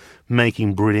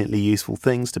making brilliantly useful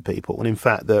things to people. And in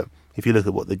fact, that if you look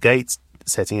at what the Gate's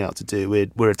setting out to do,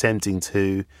 we're attempting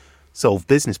to solve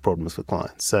business problems for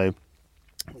clients. So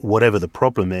whatever the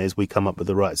problem is, we come up with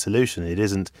the right solution. It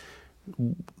isn't,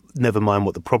 never mind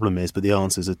what the problem is, but the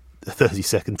answer is a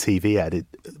 30-second TV ad.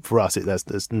 For us,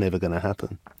 that's never going to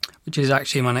happen. Which is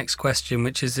actually my next question,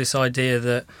 which is this idea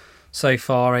that so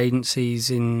far agencies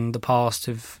in the past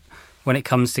have, when it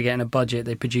comes to getting a budget,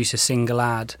 they produce a single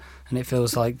ad and it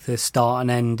feels like the start and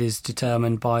end is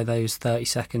determined by those 30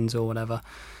 seconds or whatever.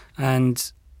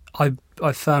 And I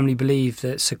firmly believe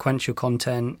that sequential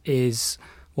content is,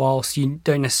 whilst you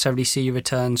don't necessarily see your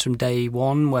returns from day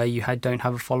one where you don't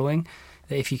have a following,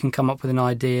 that if you can come up with an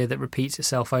idea that repeats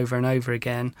itself over and over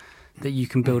again, that you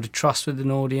can build a trust with an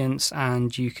audience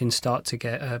and you can start to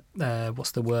get you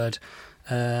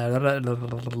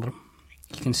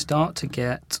can start to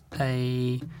get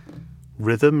a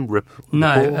rhythm,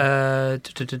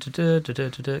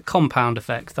 compound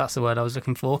effect. That's the word I was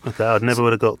looking for. Okay, I'd never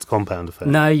would have got compound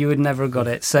effect. No, you would never have got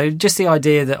it. So just the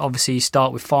idea that obviously you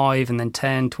start with 5 and then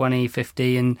 10, 20,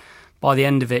 50, and by the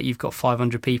end of it, you've got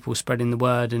 500 people spreading the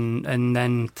word and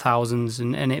then thousands,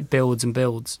 and it builds and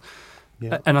builds.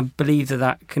 Yeah. And I believe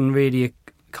that can really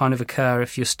kind of occur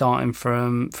if you're starting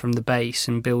from the base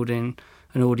and building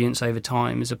an audience over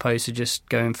time, as opposed to just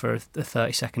going for a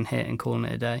 30-second hit and calling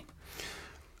it a day.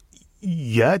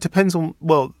 Yeah, it depends on.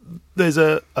 Well, there's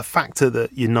a factor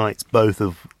that unites both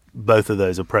of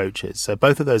those approaches. So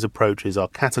both of those approaches are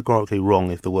categorically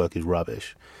wrong if the work is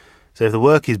rubbish. So if the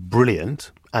work is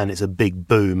brilliant and it's a big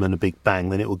boom and a big bang,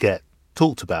 then it will get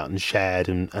talked about and shared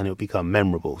and it will become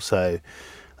memorable. So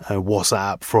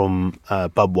WhatsApp from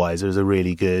Budweiser is a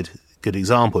really good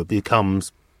example. It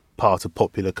becomes part of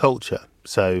popular culture.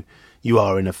 So you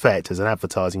are in effect, as an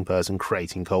advertising person,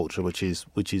 creating culture, which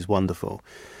is wonderful.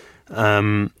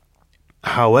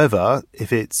 However,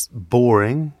 if it's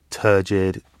boring,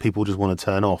 turgid, people just want to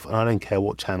turn off, and I don't care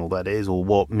what channel that is or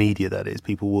what media that is,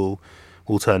 people will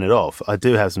turn it off. I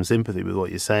do have some sympathy with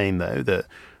what you're saying, though, that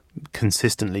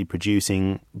consistently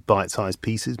producing bite-sized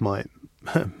pieces might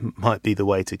be the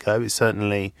way to go. It's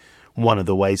certainly one of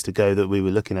the ways to go that we were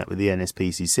looking at with the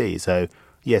NSPCC. So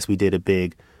yes, we did a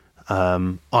big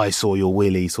I Saw Your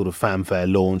Willy sort of fanfare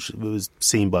launch. It was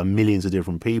seen by millions of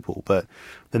different people, but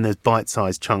then there's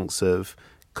bite-sized chunks of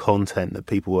content that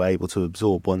people were able to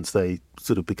absorb once they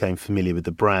sort of became familiar with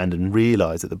the brand and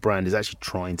realised that the brand is actually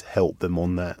trying to help them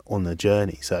on their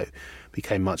journey. So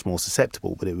became much more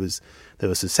susceptible, but they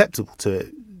were susceptible to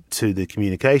the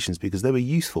communications because they were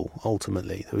useful.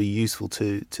 Ultimately, they were useful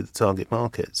to the target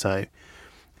market. So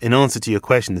in answer to your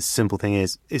question, the simple thing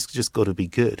is it's just got to be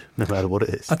good, no matter what it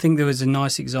is. I think there was a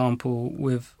nice example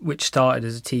which started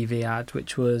as a TV ad,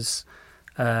 which was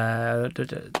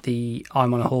the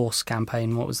I'm on a Horse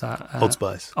campaign. What was that? Old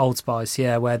Spice. Old Spice,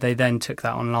 yeah, where they then took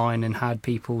that online and had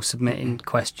people submitting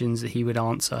questions that he would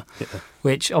answer,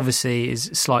 which obviously is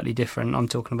slightly different. I'm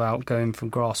talking about going from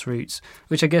grassroots,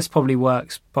 which I guess probably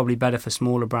works better for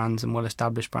smaller brands and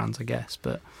well-established brands, I guess.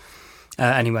 But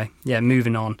anyway, yeah,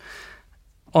 moving on.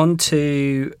 On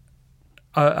to,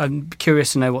 I'm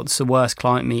curious to know what's the worst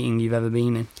client meeting you've ever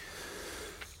been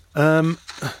in.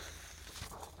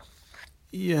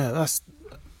 Yeah,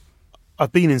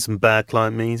 I've been in some bad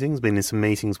client meetings, been in some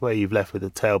meetings where you've left with a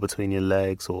tail between your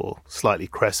legs or slightly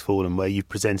crestfallen, where you've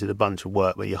presented a bunch of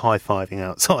work where you're high-fiving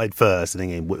outside first and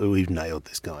thinking, we've nailed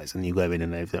this, guys, and you go in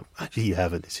and they think, actually you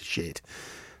haven't, it's shit.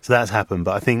 So that's happened,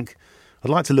 but I think I'd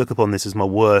like to look upon this as my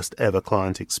worst ever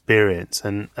client experience,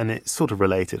 and it's sort of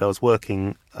related. I was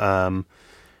working on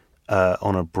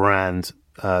a brand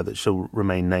that shall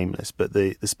remain nameless, but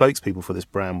the spokespeople for this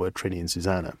brand were Trini and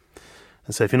Susanna.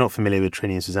 And so if you're not familiar with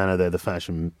Trini and Susanna, they're the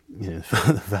fashion, the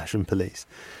fashion police.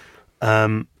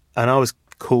 And I was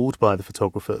called by the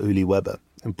photographer, Uli Weber,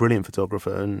 a brilliant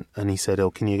photographer, and he said,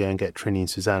 can you go and get Trini and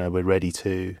Susanna? We're ready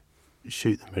to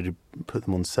shoot them, ready to put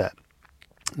them on set.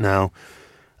 Now,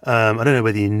 I don't know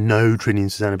whether you know Trini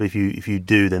and Susanna, but if you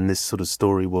do, then this sort of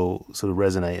story will sort of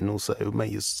resonate and also it'll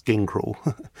make your skin crawl.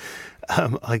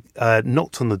 I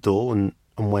knocked on the door and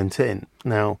went in.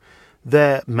 Now,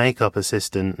 their makeup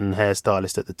assistant and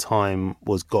hairstylist at the time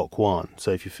was Gok Wan.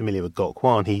 So if you're familiar with Gok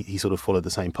Wan, he sort of followed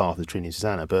the same path as Trini and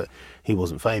Susanna, but he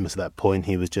wasn't famous at that point.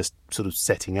 He was just sort of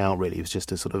setting out, really. He was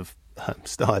just a sort of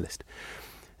stylist.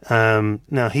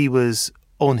 Now, he was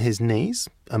on his knees,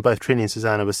 and both Trini and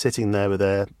Susanna were sitting there with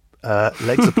their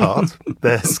legs apart,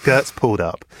 their skirts pulled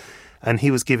up, and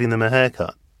he was giving them a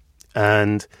haircut.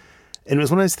 And it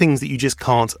was one of those things that you just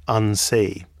can't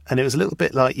unsee. And it was a little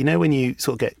bit like, you know, when you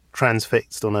sort of get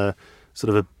transfixed on a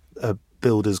sort of a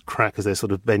builder's crack as they're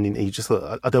sort of bending, you just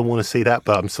thought, I don't want to see that,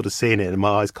 but I'm sort of seeing it and my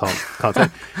eyes can't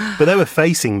take. But they were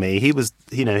facing me. He was,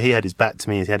 you know, he had his back to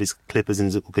me, he had his clippers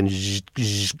and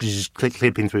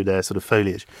clipping through their sort of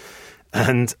foliage.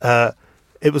 And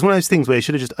it was one of those things where you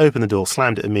should have just opened the door,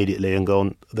 slammed it immediately and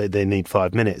gone, they need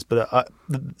 5 minutes. But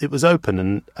it was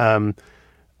open and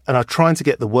I was trying to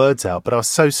get the words out, but I was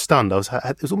so stunned.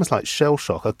 It was almost like shell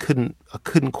shock. I couldn't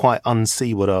quite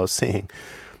unsee what I was seeing.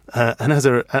 And as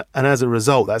a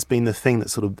result, that's been the thing that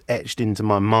sort of etched into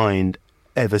my mind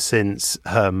ever since.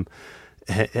 And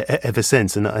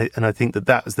I think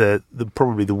that was the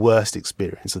probably the worst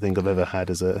experience I think I've ever had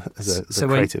as a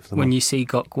creative. So when you see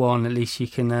Gok Wan, at least you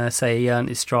can say he earned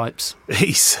his stripes.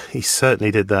 He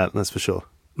certainly did that. That's for sure.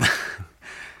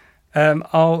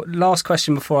 Our last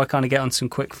question before I kind of get on some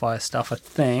quickfire stuff, I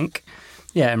think,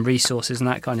 and resources and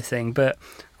that kind of thing. But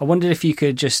I wondered if you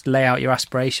could just lay out your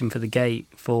aspiration for the Gate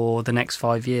for the next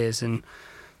 5 years and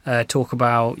talk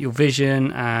about your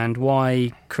vision and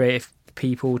why creative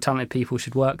people, talented people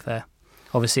should work there.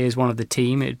 Obviously, as one of the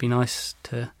team, it'd be nice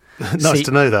to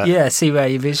to know that. Yeah, see where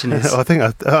your vision is. I think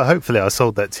hopefully I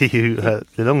sold that to you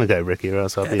long ago, Ricky, or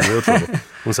else I'd be in real trouble.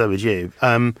 And so would you.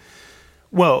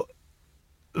 Well,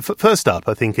 first up,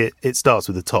 I think it starts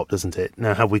with the top, doesn't it?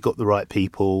 Now, have we got the right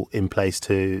people in place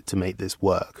to make this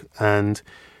work? And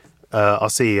our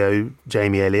CEO,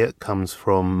 Jamie Elliott, comes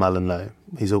from Mullenlow.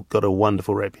 He's got a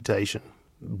wonderful reputation.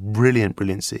 Brilliant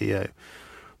CEO.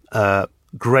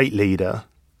 Great leader.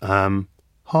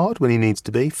 Hard when he needs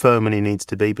to be, firm when he needs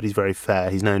to be, but he's very fair.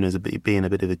 He's known as being a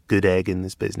bit of a good egg in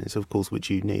this business, of course, which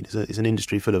you need. It's an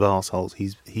industry full of arseholes.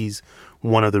 He's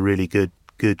one of the really good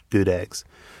eggs.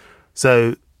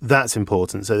 So that's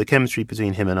important. So the chemistry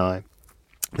between him and I.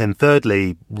 Then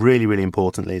thirdly, really, really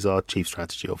importantly, is our Chief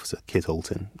Strategy Officer, Kit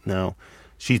Alton. Now,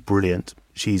 she's brilliant.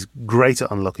 She's great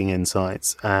at unlocking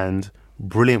insights and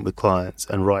brilliant with clients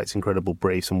and writes incredible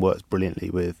briefs and works brilliantly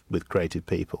with creative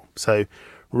people. So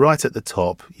right at the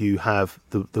top, you have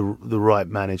the right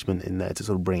management in there to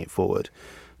sort of bring it forward.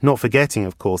 Not forgetting,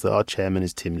 of course, that our chairman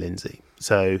is Tim Lindsay.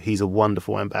 So he's a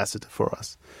wonderful ambassador for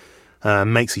us.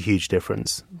 Makes a huge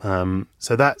difference.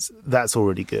 So that's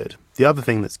already good. The other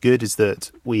thing that's good is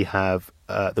that we have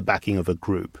the backing of a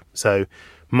group. So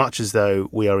much as though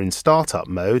we are in startup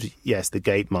mode, yes, the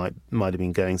Gate might have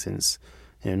been going since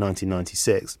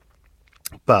 1996,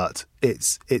 but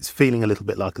it's feeling a little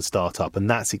bit like a startup, and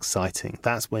that's exciting.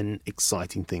 That's when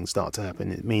exciting things start to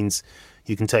happen. It means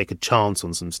you can take a chance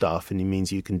on some stuff, and it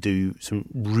means you can do some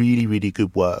really, really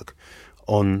good work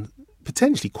on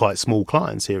potentially quite small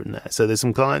clients here and there. So there's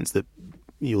some clients that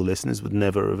your listeners would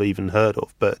never have even heard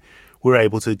of, but we're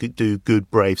able to do good,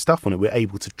 brave stuff on it. We're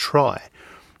able to try.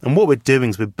 And what we're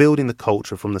doing is we're building the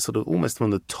culture from the sort of almost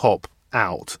from the top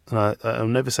out. And I'll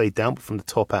never say down, but from the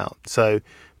top out. So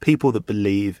people that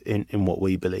believe in what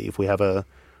we believe. We have a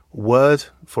word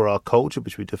for our culture,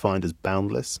 which we defined as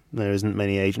boundless. There isn't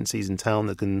many agencies in town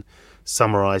that can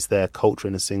summarize their culture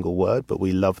in a single word, but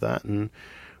we love that. And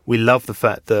we love the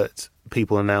fact that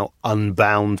people are now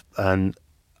unbound and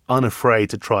unafraid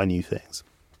to try new things.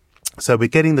 So we're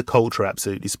getting the culture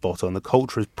absolutely spot on. The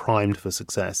culture is primed for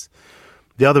success.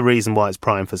 The other reason why it's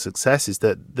primed for success is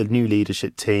that the new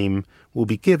leadership team will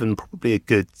be given probably a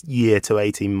good year to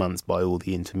 18 months by all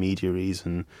the intermediaries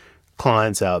and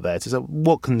clients out there to say,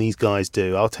 what can these guys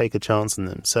do? I'll take a chance on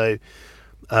them. So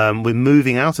we're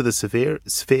moving out of the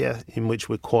sphere in which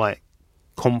we're quite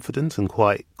confident and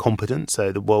quite competent,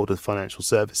 so the world of financial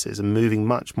services, and moving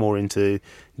much more into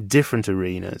different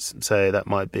arenas. So that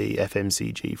might be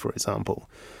FMCG, for example,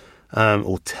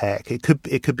 or tech. It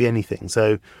could be anything.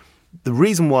 So the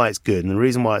reason why it's good and the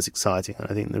reason why it's exciting, and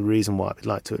I think the reason why we'd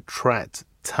like to attract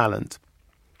talent,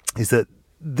 is that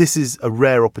this is a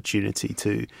rare opportunity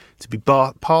to be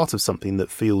part of something that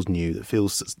feels new, that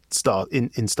feels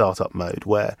in startup mode,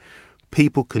 where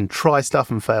people can try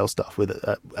stuff and fail at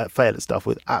stuff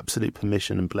with absolute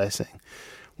permission and blessing,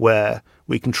 where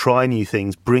we can try new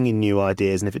things, bring in new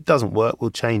ideas, and if it doesn't work,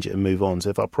 we'll change it and move on. So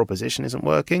if our proposition isn't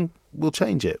working, we'll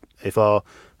change it. If our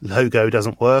logo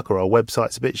doesn't work or our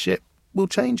website's a bit shit, we'll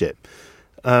change it.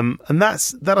 And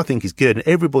that I think is good. And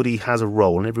everybody has a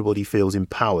role and everybody feels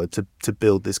empowered to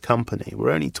build this company.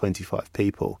 We're only 25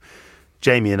 people.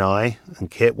 Jamie and I and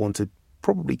Kit want to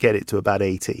probably get it to about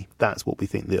 80. That's what we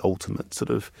think the ultimate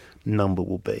sort of number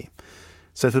will be.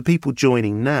 So for people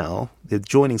joining now, they're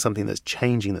joining something that's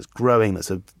changing, that's growing,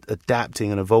 that's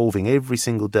adapting and evolving every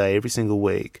single day, every single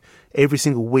week. Every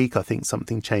single week, I think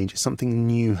something changes, something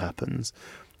new happens.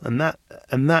 And that,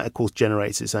 of course,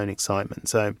 generates its own excitement.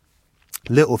 So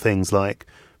little things like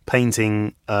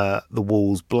painting the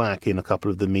walls black in a couple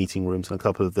of the meeting rooms and a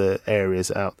couple of the areas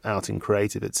out in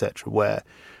creative, etc., where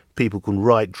people can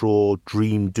write, draw,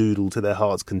 dream, doodle to their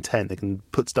heart's content. They can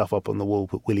put stuff up on the wall,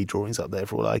 put willy drawings up there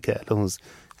for all I care, as long as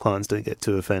clients don't get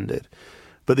too offended.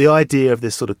 But the idea of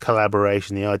this sort of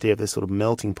collaboration, the idea of this sort of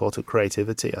melting pot of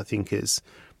creativity, I think is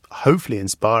hopefully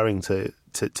inspiring to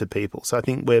people. So I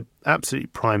think we're absolutely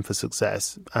primed for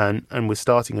success, and we're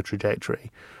starting a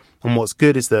trajectory. And what's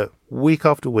good is that week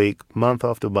after week, month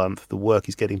after month, the work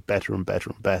is getting better and better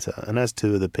and better, and as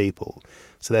do the people.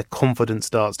 So their confidence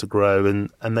starts to grow, and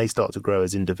they start to grow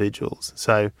as individuals.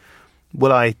 So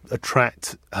will I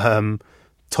attract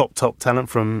top talent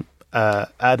from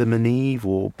Adam and Eve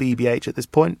or BBH at this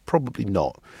point? Probably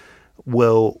not.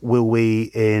 Will we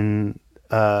in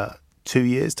 2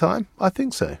 years' time? I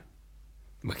think so.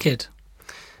 Wicked.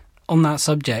 On that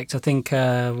subject, I think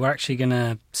we're actually going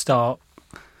to start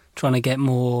trying to get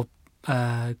more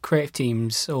creative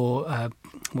teams or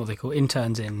what they call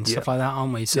interns in, stuff like that,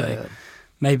 aren't we? So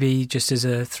maybe just as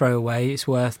a throwaway, it's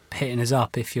worth hitting us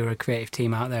up if you're a creative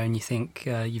team out there and you think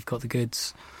you've got the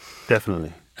goods.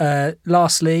 Definitely.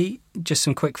 Lastly, just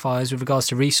some quick fires with regards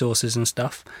to resources and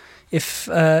stuff.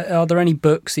 Are there any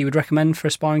books that you would recommend for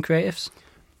aspiring creatives?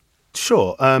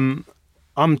 Sure.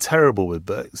 I'm terrible with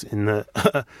books in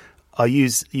that I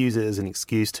use it as an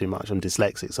excuse too much. I'm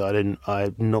dyslexic, so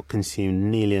I've not consumed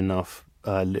nearly enough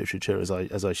literature as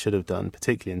I should have done,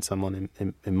 particularly in someone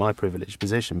in my privileged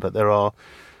position. But there are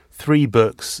 3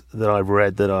 books that I've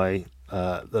read that I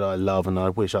love and I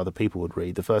wish other people would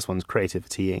read. The first one's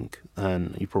Creativity Inc.,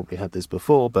 and you probably had this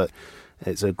before, but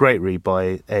it's a great read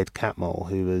by Ed Catmull,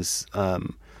 who was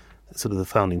sort of the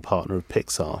founding partner of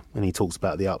Pixar, and he talks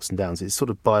about the ups and downs. It's sort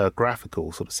of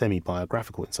biographical, sort of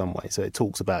semi-biographical in some way. So it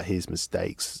talks about his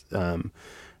mistakes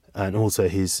and also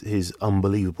his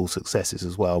unbelievable successes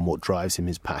as well, and what drives him,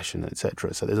 his passion,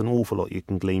 etc. So there's an awful lot you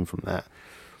can glean from that.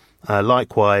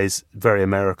 Likewise, very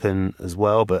American as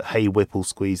well, but Hey Whipple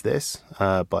Squeeze This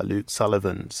by Luke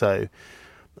Sullivan. So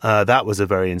that was a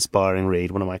very inspiring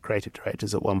read. One of my creative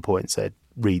directors at one point said,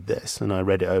 read this, and I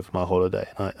read it over my holiday,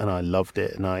 and I loved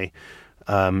it, and I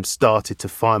started to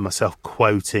find myself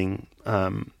quoting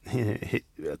from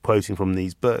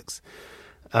these books.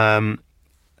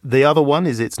 The other one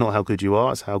is It's Not How Good You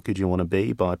Are, It's How Good You Want to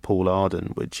Be by Paul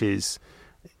Arden, which is,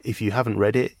 if you haven't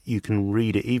read it, you can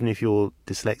read it even if you're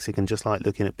dyslexic and just like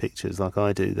looking at pictures like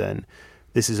I do. Then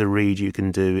this is a read you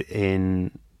can do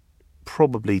in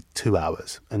probably 2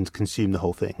 hours and consume the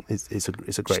whole thing. It's a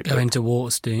great book. Go into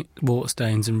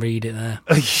Waterstones and read it there.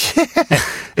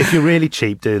 If you're really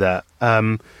cheap, do that.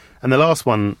 And the last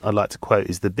one I'd like to quote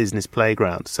is The Business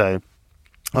Playground. So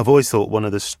I've always thought one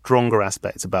of the stronger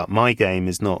aspects about my game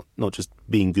is not just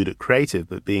being good at creative,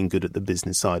 but being good at the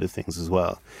business side of things as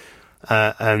well.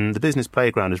 And The Business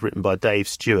Playground is written by Dave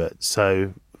Stewart.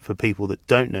 So for people that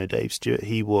don't know Dave Stewart,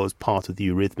 he was part of the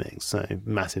Eurythmics, so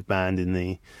massive band in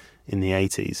the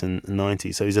 80s and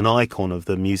 90s. So he's an icon of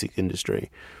the music industry.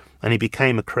 And he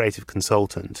became a creative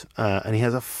consultant. And he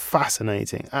has a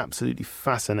absolutely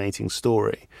fascinating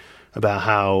story about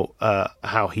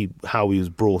how he was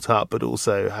brought up, but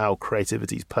also how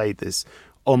creativity's played this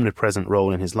omnipresent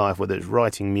role in his life, whether it's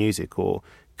writing music or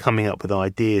coming up with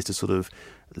ideas to sort of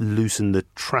loosen the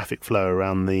traffic flow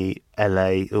around the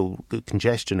LA, or the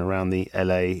congestion around the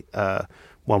LA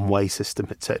one-way system,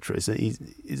 etc. He's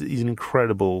an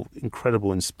incredible,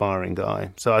 inspiring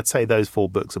guy. So I'd say those 4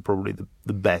 books are probably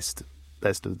the best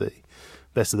of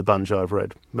the bunch I've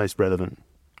read, most relevant.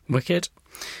 Wicked.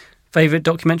 Favourite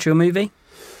documentary or movie?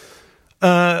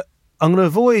 I'm going to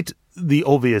avoid the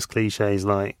obvious cliches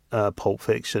like Pulp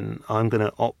Fiction. I'm going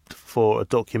to opt for a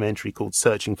documentary called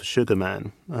Searching for Sugar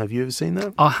Man. Have you ever seen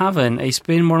that? I haven't. It's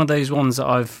been one of those ones that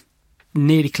I've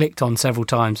nearly clicked on several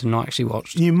times and not actually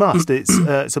watched. You must.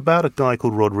 It's about a guy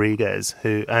called Rodriguez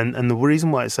who, and the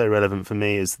reason why it's so relevant for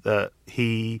me is that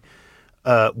he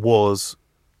was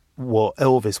what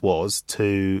Elvis was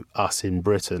to us in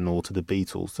Britain, or to the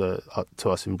Beatles, to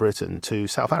us in Britain, to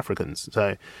South Africans.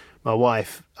 So my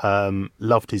wife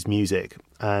loved his music,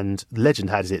 and legend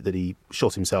has it that he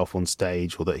shot himself on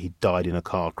stage or that he died in a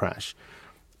car crash,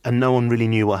 and no one really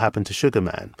knew what happened to Sugar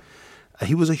Man.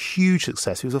 He was a huge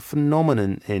success. He was a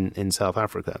phenomenon in South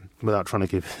Africa, without trying to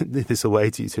give this away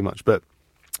to you too much. But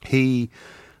he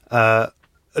was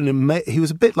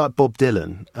a bit like Bob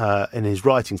Dylan in his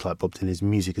writings, like Bob Dylan. His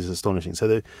music is astonishing.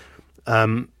 So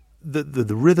The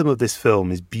rhythm of this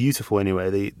film is beautiful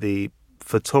anyway. The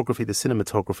photography, the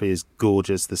cinematography is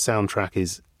gorgeous. The soundtrack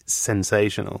is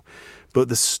sensational. But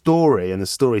the story and the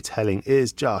storytelling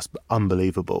is just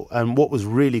unbelievable. And what was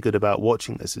really good about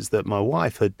watching this is that my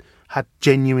wife had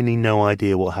genuinely no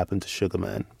idea what happened to Sugar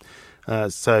Man.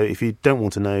 So if you don't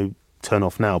want to know, turn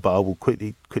off now. But I will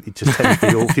quickly just tell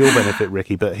you for your benefit,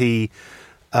 Ricky. But he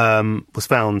was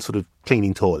found sort of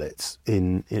cleaning toilets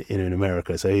in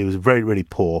America. So he was very, really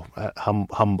poor,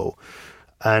 humble.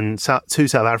 And two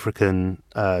South African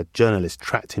journalists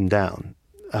tracked him down.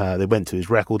 They went to his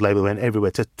record label, went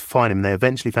everywhere to find him. They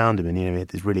eventually found him, and he had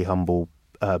this really humble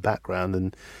background.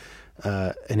 And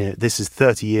this is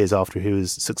 30 years after he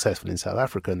was successful in South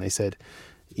Africa. And they said,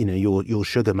 you're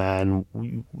Sugar Man,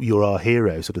 you're our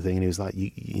hero, sort of thing. And he was like,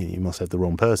 you must have the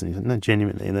wrong person. He said, no,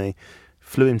 genuinely. And they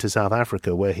flew him to South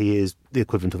Africa, where he is the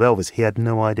equivalent of Elvis. He had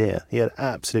no idea. He had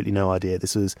absolutely no idea.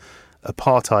 This was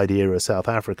apartheid era South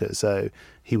Africa, so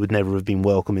he would never have been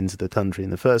welcome into the country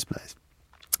in the first place.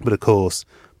 But of course,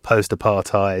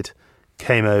 post-apartheid,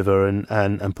 came over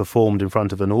and performed in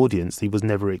front of an audience he was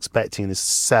never expecting, this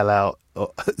sellout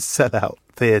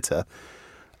theatre.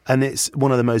 And it's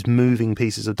one of the most moving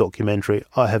pieces of documentary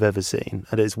I have ever seen.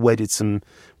 And it's wedded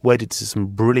to some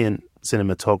brilliant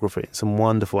cinematography, some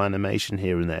wonderful animation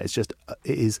here and there. It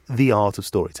is the art of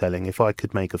storytelling. If I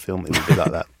could make a film, it would be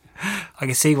like that. I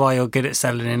can see why you're good at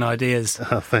selling in ideas.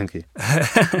 Oh, thank you.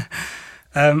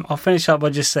 I'll finish up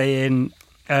by just saying,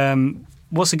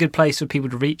 what's a good place for people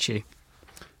to reach you?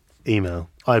 Email.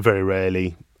 I very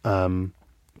rarely don't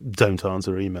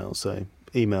answer emails, so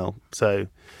email. So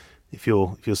if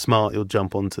you're smart, you'll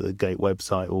jump onto the Gate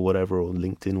website or whatever, or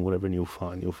LinkedIn or whatever, and you'll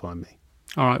find me.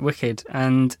 All right, wicked.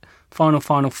 And final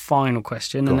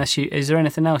question. Is there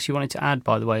anything else you wanted to add,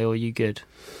 by the way, or are you good?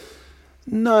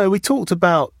 No, we talked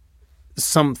about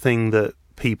something that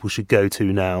people should go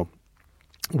to now.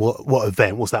 What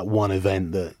event? What's that one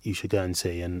event that you should go and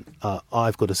see? And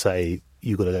I've got to say,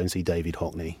 you've got to go and see David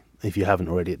Hockney if you haven't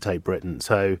already at Tate Britain.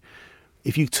 So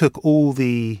if you took all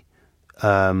the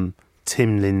Tim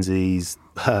Lindsay's,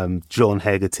 John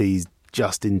Hegarty's,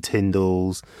 Justin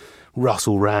Tyndall's,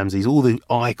 Russell Ramsey's, all the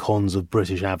icons of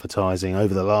British advertising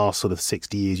over the last sort of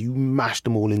 60 years, you mashed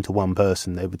them all into one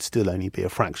person, there would still only be a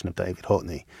fraction of David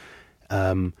Hockney.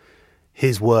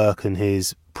 His work and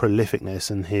his prolificness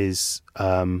and his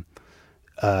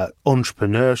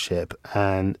entrepreneurship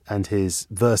and his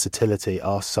versatility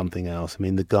are something else. I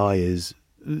mean, the guy is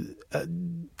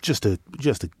just a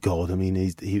god. I mean,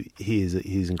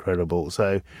 he's incredible.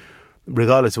 So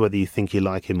regardless of whether you think you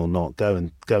like him or not, go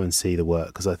and see the work,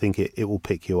 because I think it will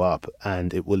pick you up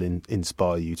and it will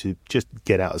inspire you to just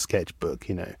get out a sketchbook,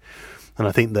 And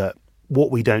I think that what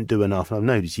we don't do enough, and I've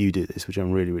noticed you do this, which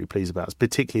I'm really, really pleased about, is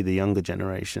particularly the younger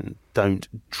generation don't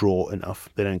draw enough.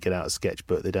 They don't get out a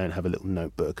sketchbook. They don't have a little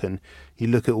notebook. And you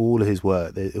look at all of his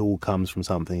work, it all comes from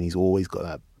something. He's always got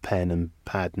that pen and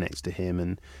pad next to him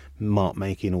and mark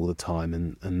making all the time.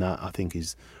 And that, I think,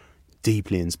 is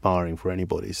deeply inspiring for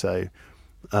anybody. So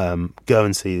go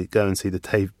and see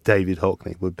the David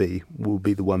Hockney would be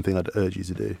the one thing I'd urge you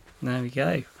to do. There we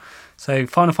go. So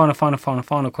final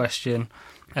question.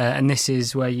 And this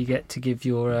is where you get to give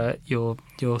your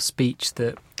speech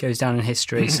that goes down in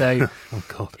history. So, oh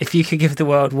God. If you could give the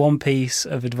world one piece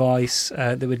of advice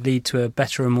that would lead to a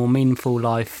better and more meaningful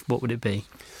life, what would it be?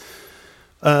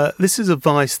 This is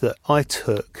advice that I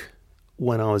took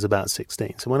when I was about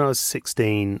 16. So when I was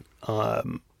 16,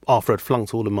 after I'd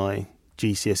flunked all of my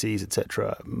GCSEs,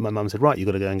 etc., my mum said, "Right, you've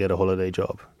got to go and get a holiday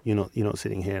job. You're not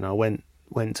sitting here." And I went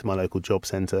to my local job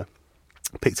centre,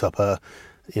 picked up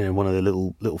one of the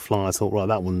little flyers, thought, right,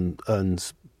 that one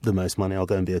earns the most money, I'll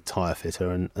go and be a tyre fitter.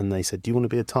 And they said, "Do you want to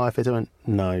be a tyre fitter?" And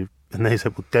no. And they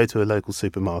said, "Well, go to a local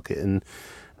supermarket and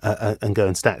go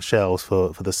and stack shelves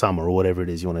for the summer," or whatever it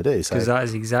is you want to do. Because that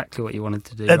is exactly what you wanted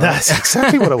to do. Right? That's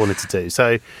exactly what I wanted to do.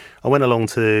 So I went along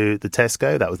to the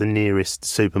Tesco. That was the nearest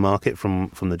supermarket from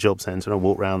the job centre. I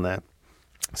walked around there,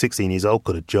 16 years old,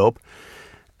 got a job.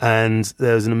 And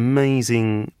there was an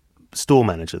amazing store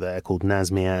manager there called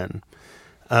Nazmian.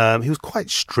 He was quite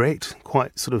strict,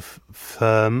 quite sort of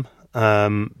firm,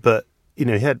 but he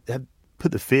had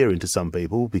put the fear into some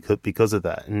people because of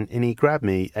that. And he grabbed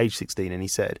me, age 16, and he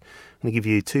said, "I'm going to give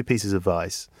you 2 pieces of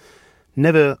advice.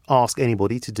 Never ask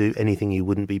anybody to do anything you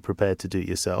wouldn't be prepared to do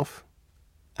yourself,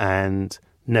 and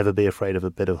never be afraid of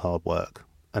a bit of hard work."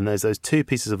 And there's those 2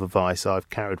 pieces of advice I've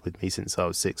carried with me since I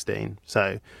was 16.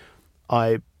 So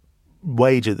I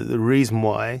wager that the reason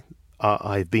why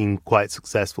I've been quite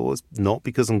successful is not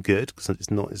because I'm good, because it's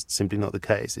simply not the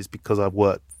case. It's because I've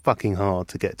worked fucking hard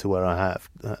to get to where I have,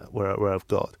 where I've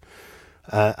got.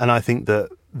 And I think that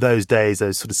those days,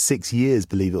 those sort of 6 years,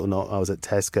 believe it or not, I was at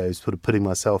Tesco, sort of putting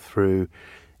myself through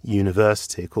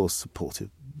university, of course, supported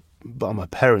by my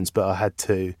parents, but I had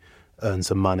to earn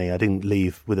some money. I didn't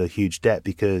leave with a huge debt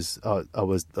because I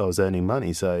was earning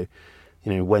money. So,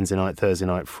 Wednesday night, Thursday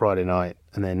night, Friday night,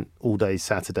 and then all day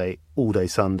Saturday, all day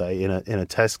Sunday in a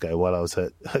Tesco while I was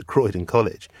at Croydon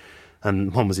College.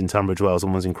 And one was in Tunbridge Wells,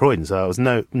 one was in Croydon. So I was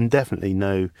definitely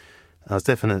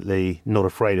not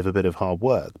afraid of a bit of hard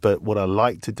work. But what I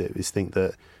like to do is think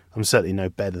that I'm certainly no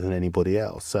better than anybody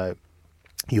else. So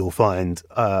you'll find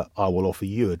I will offer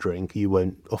you a drink. You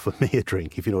won't offer me a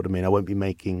drink, if you know what I mean. I won't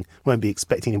be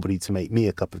expecting anybody to make me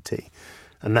a cup of tea.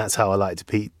 And that's how I like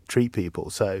to treat people.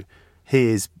 So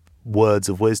here's words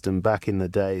of wisdom back in the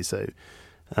day. So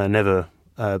never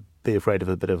be afraid of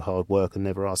a bit of hard work, and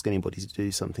never ask anybody to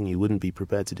do something you wouldn't be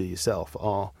prepared to do yourself,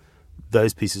 are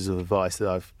those pieces of advice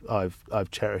that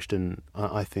I've cherished. And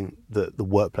I think that the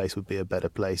workplace would be a better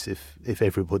place if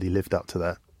everybody lived up to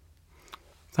that.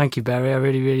 Thank you, Beri. I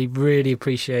really, really, really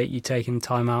appreciate you taking the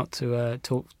time out to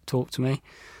talk to me.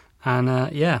 And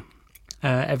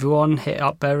everyone, hit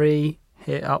up Beri,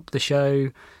 hit up the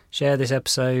show, share this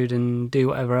episode, and do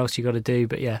whatever else you got to do.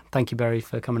 But yeah, thank you, Beri,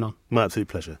 for coming on. My absolute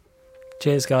pleasure.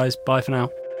 Cheers, guys. Bye for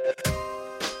now.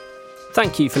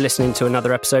 Thank you for listening to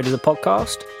another episode of the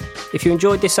podcast. If you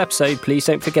enjoyed this episode, please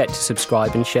don't forget to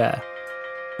subscribe and share.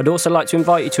 I'd also like to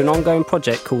invite you to an ongoing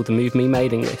project called the Move Me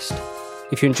mailing list.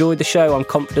 If you enjoyed the show, I'm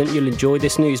confident you'll enjoy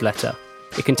this newsletter.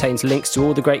 It contains links to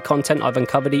all the great content I've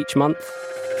uncovered each month,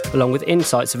 along with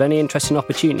insights of any interesting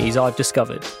opportunities I've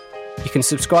discovered. You can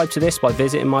subscribe to this by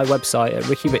visiting my website at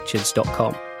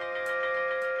rickyrichards.com.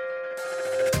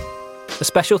 A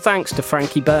special thanks to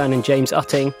Frankie Byrne and James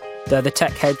Utting. They're the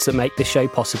tech heads that make this show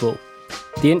possible.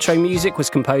 The intro music was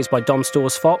composed by Dom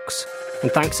Stores Fox.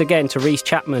 And thanks again to Rhys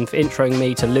Chapman for introing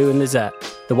me to Lou and Lizette,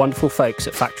 the wonderful folks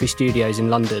at Factory Studios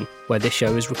in London, where this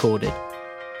show is recorded.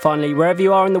 Finally, wherever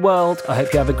you are in the world, I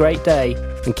hope you have a great day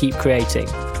and keep creating.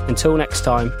 Until next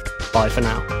time, bye for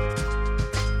now.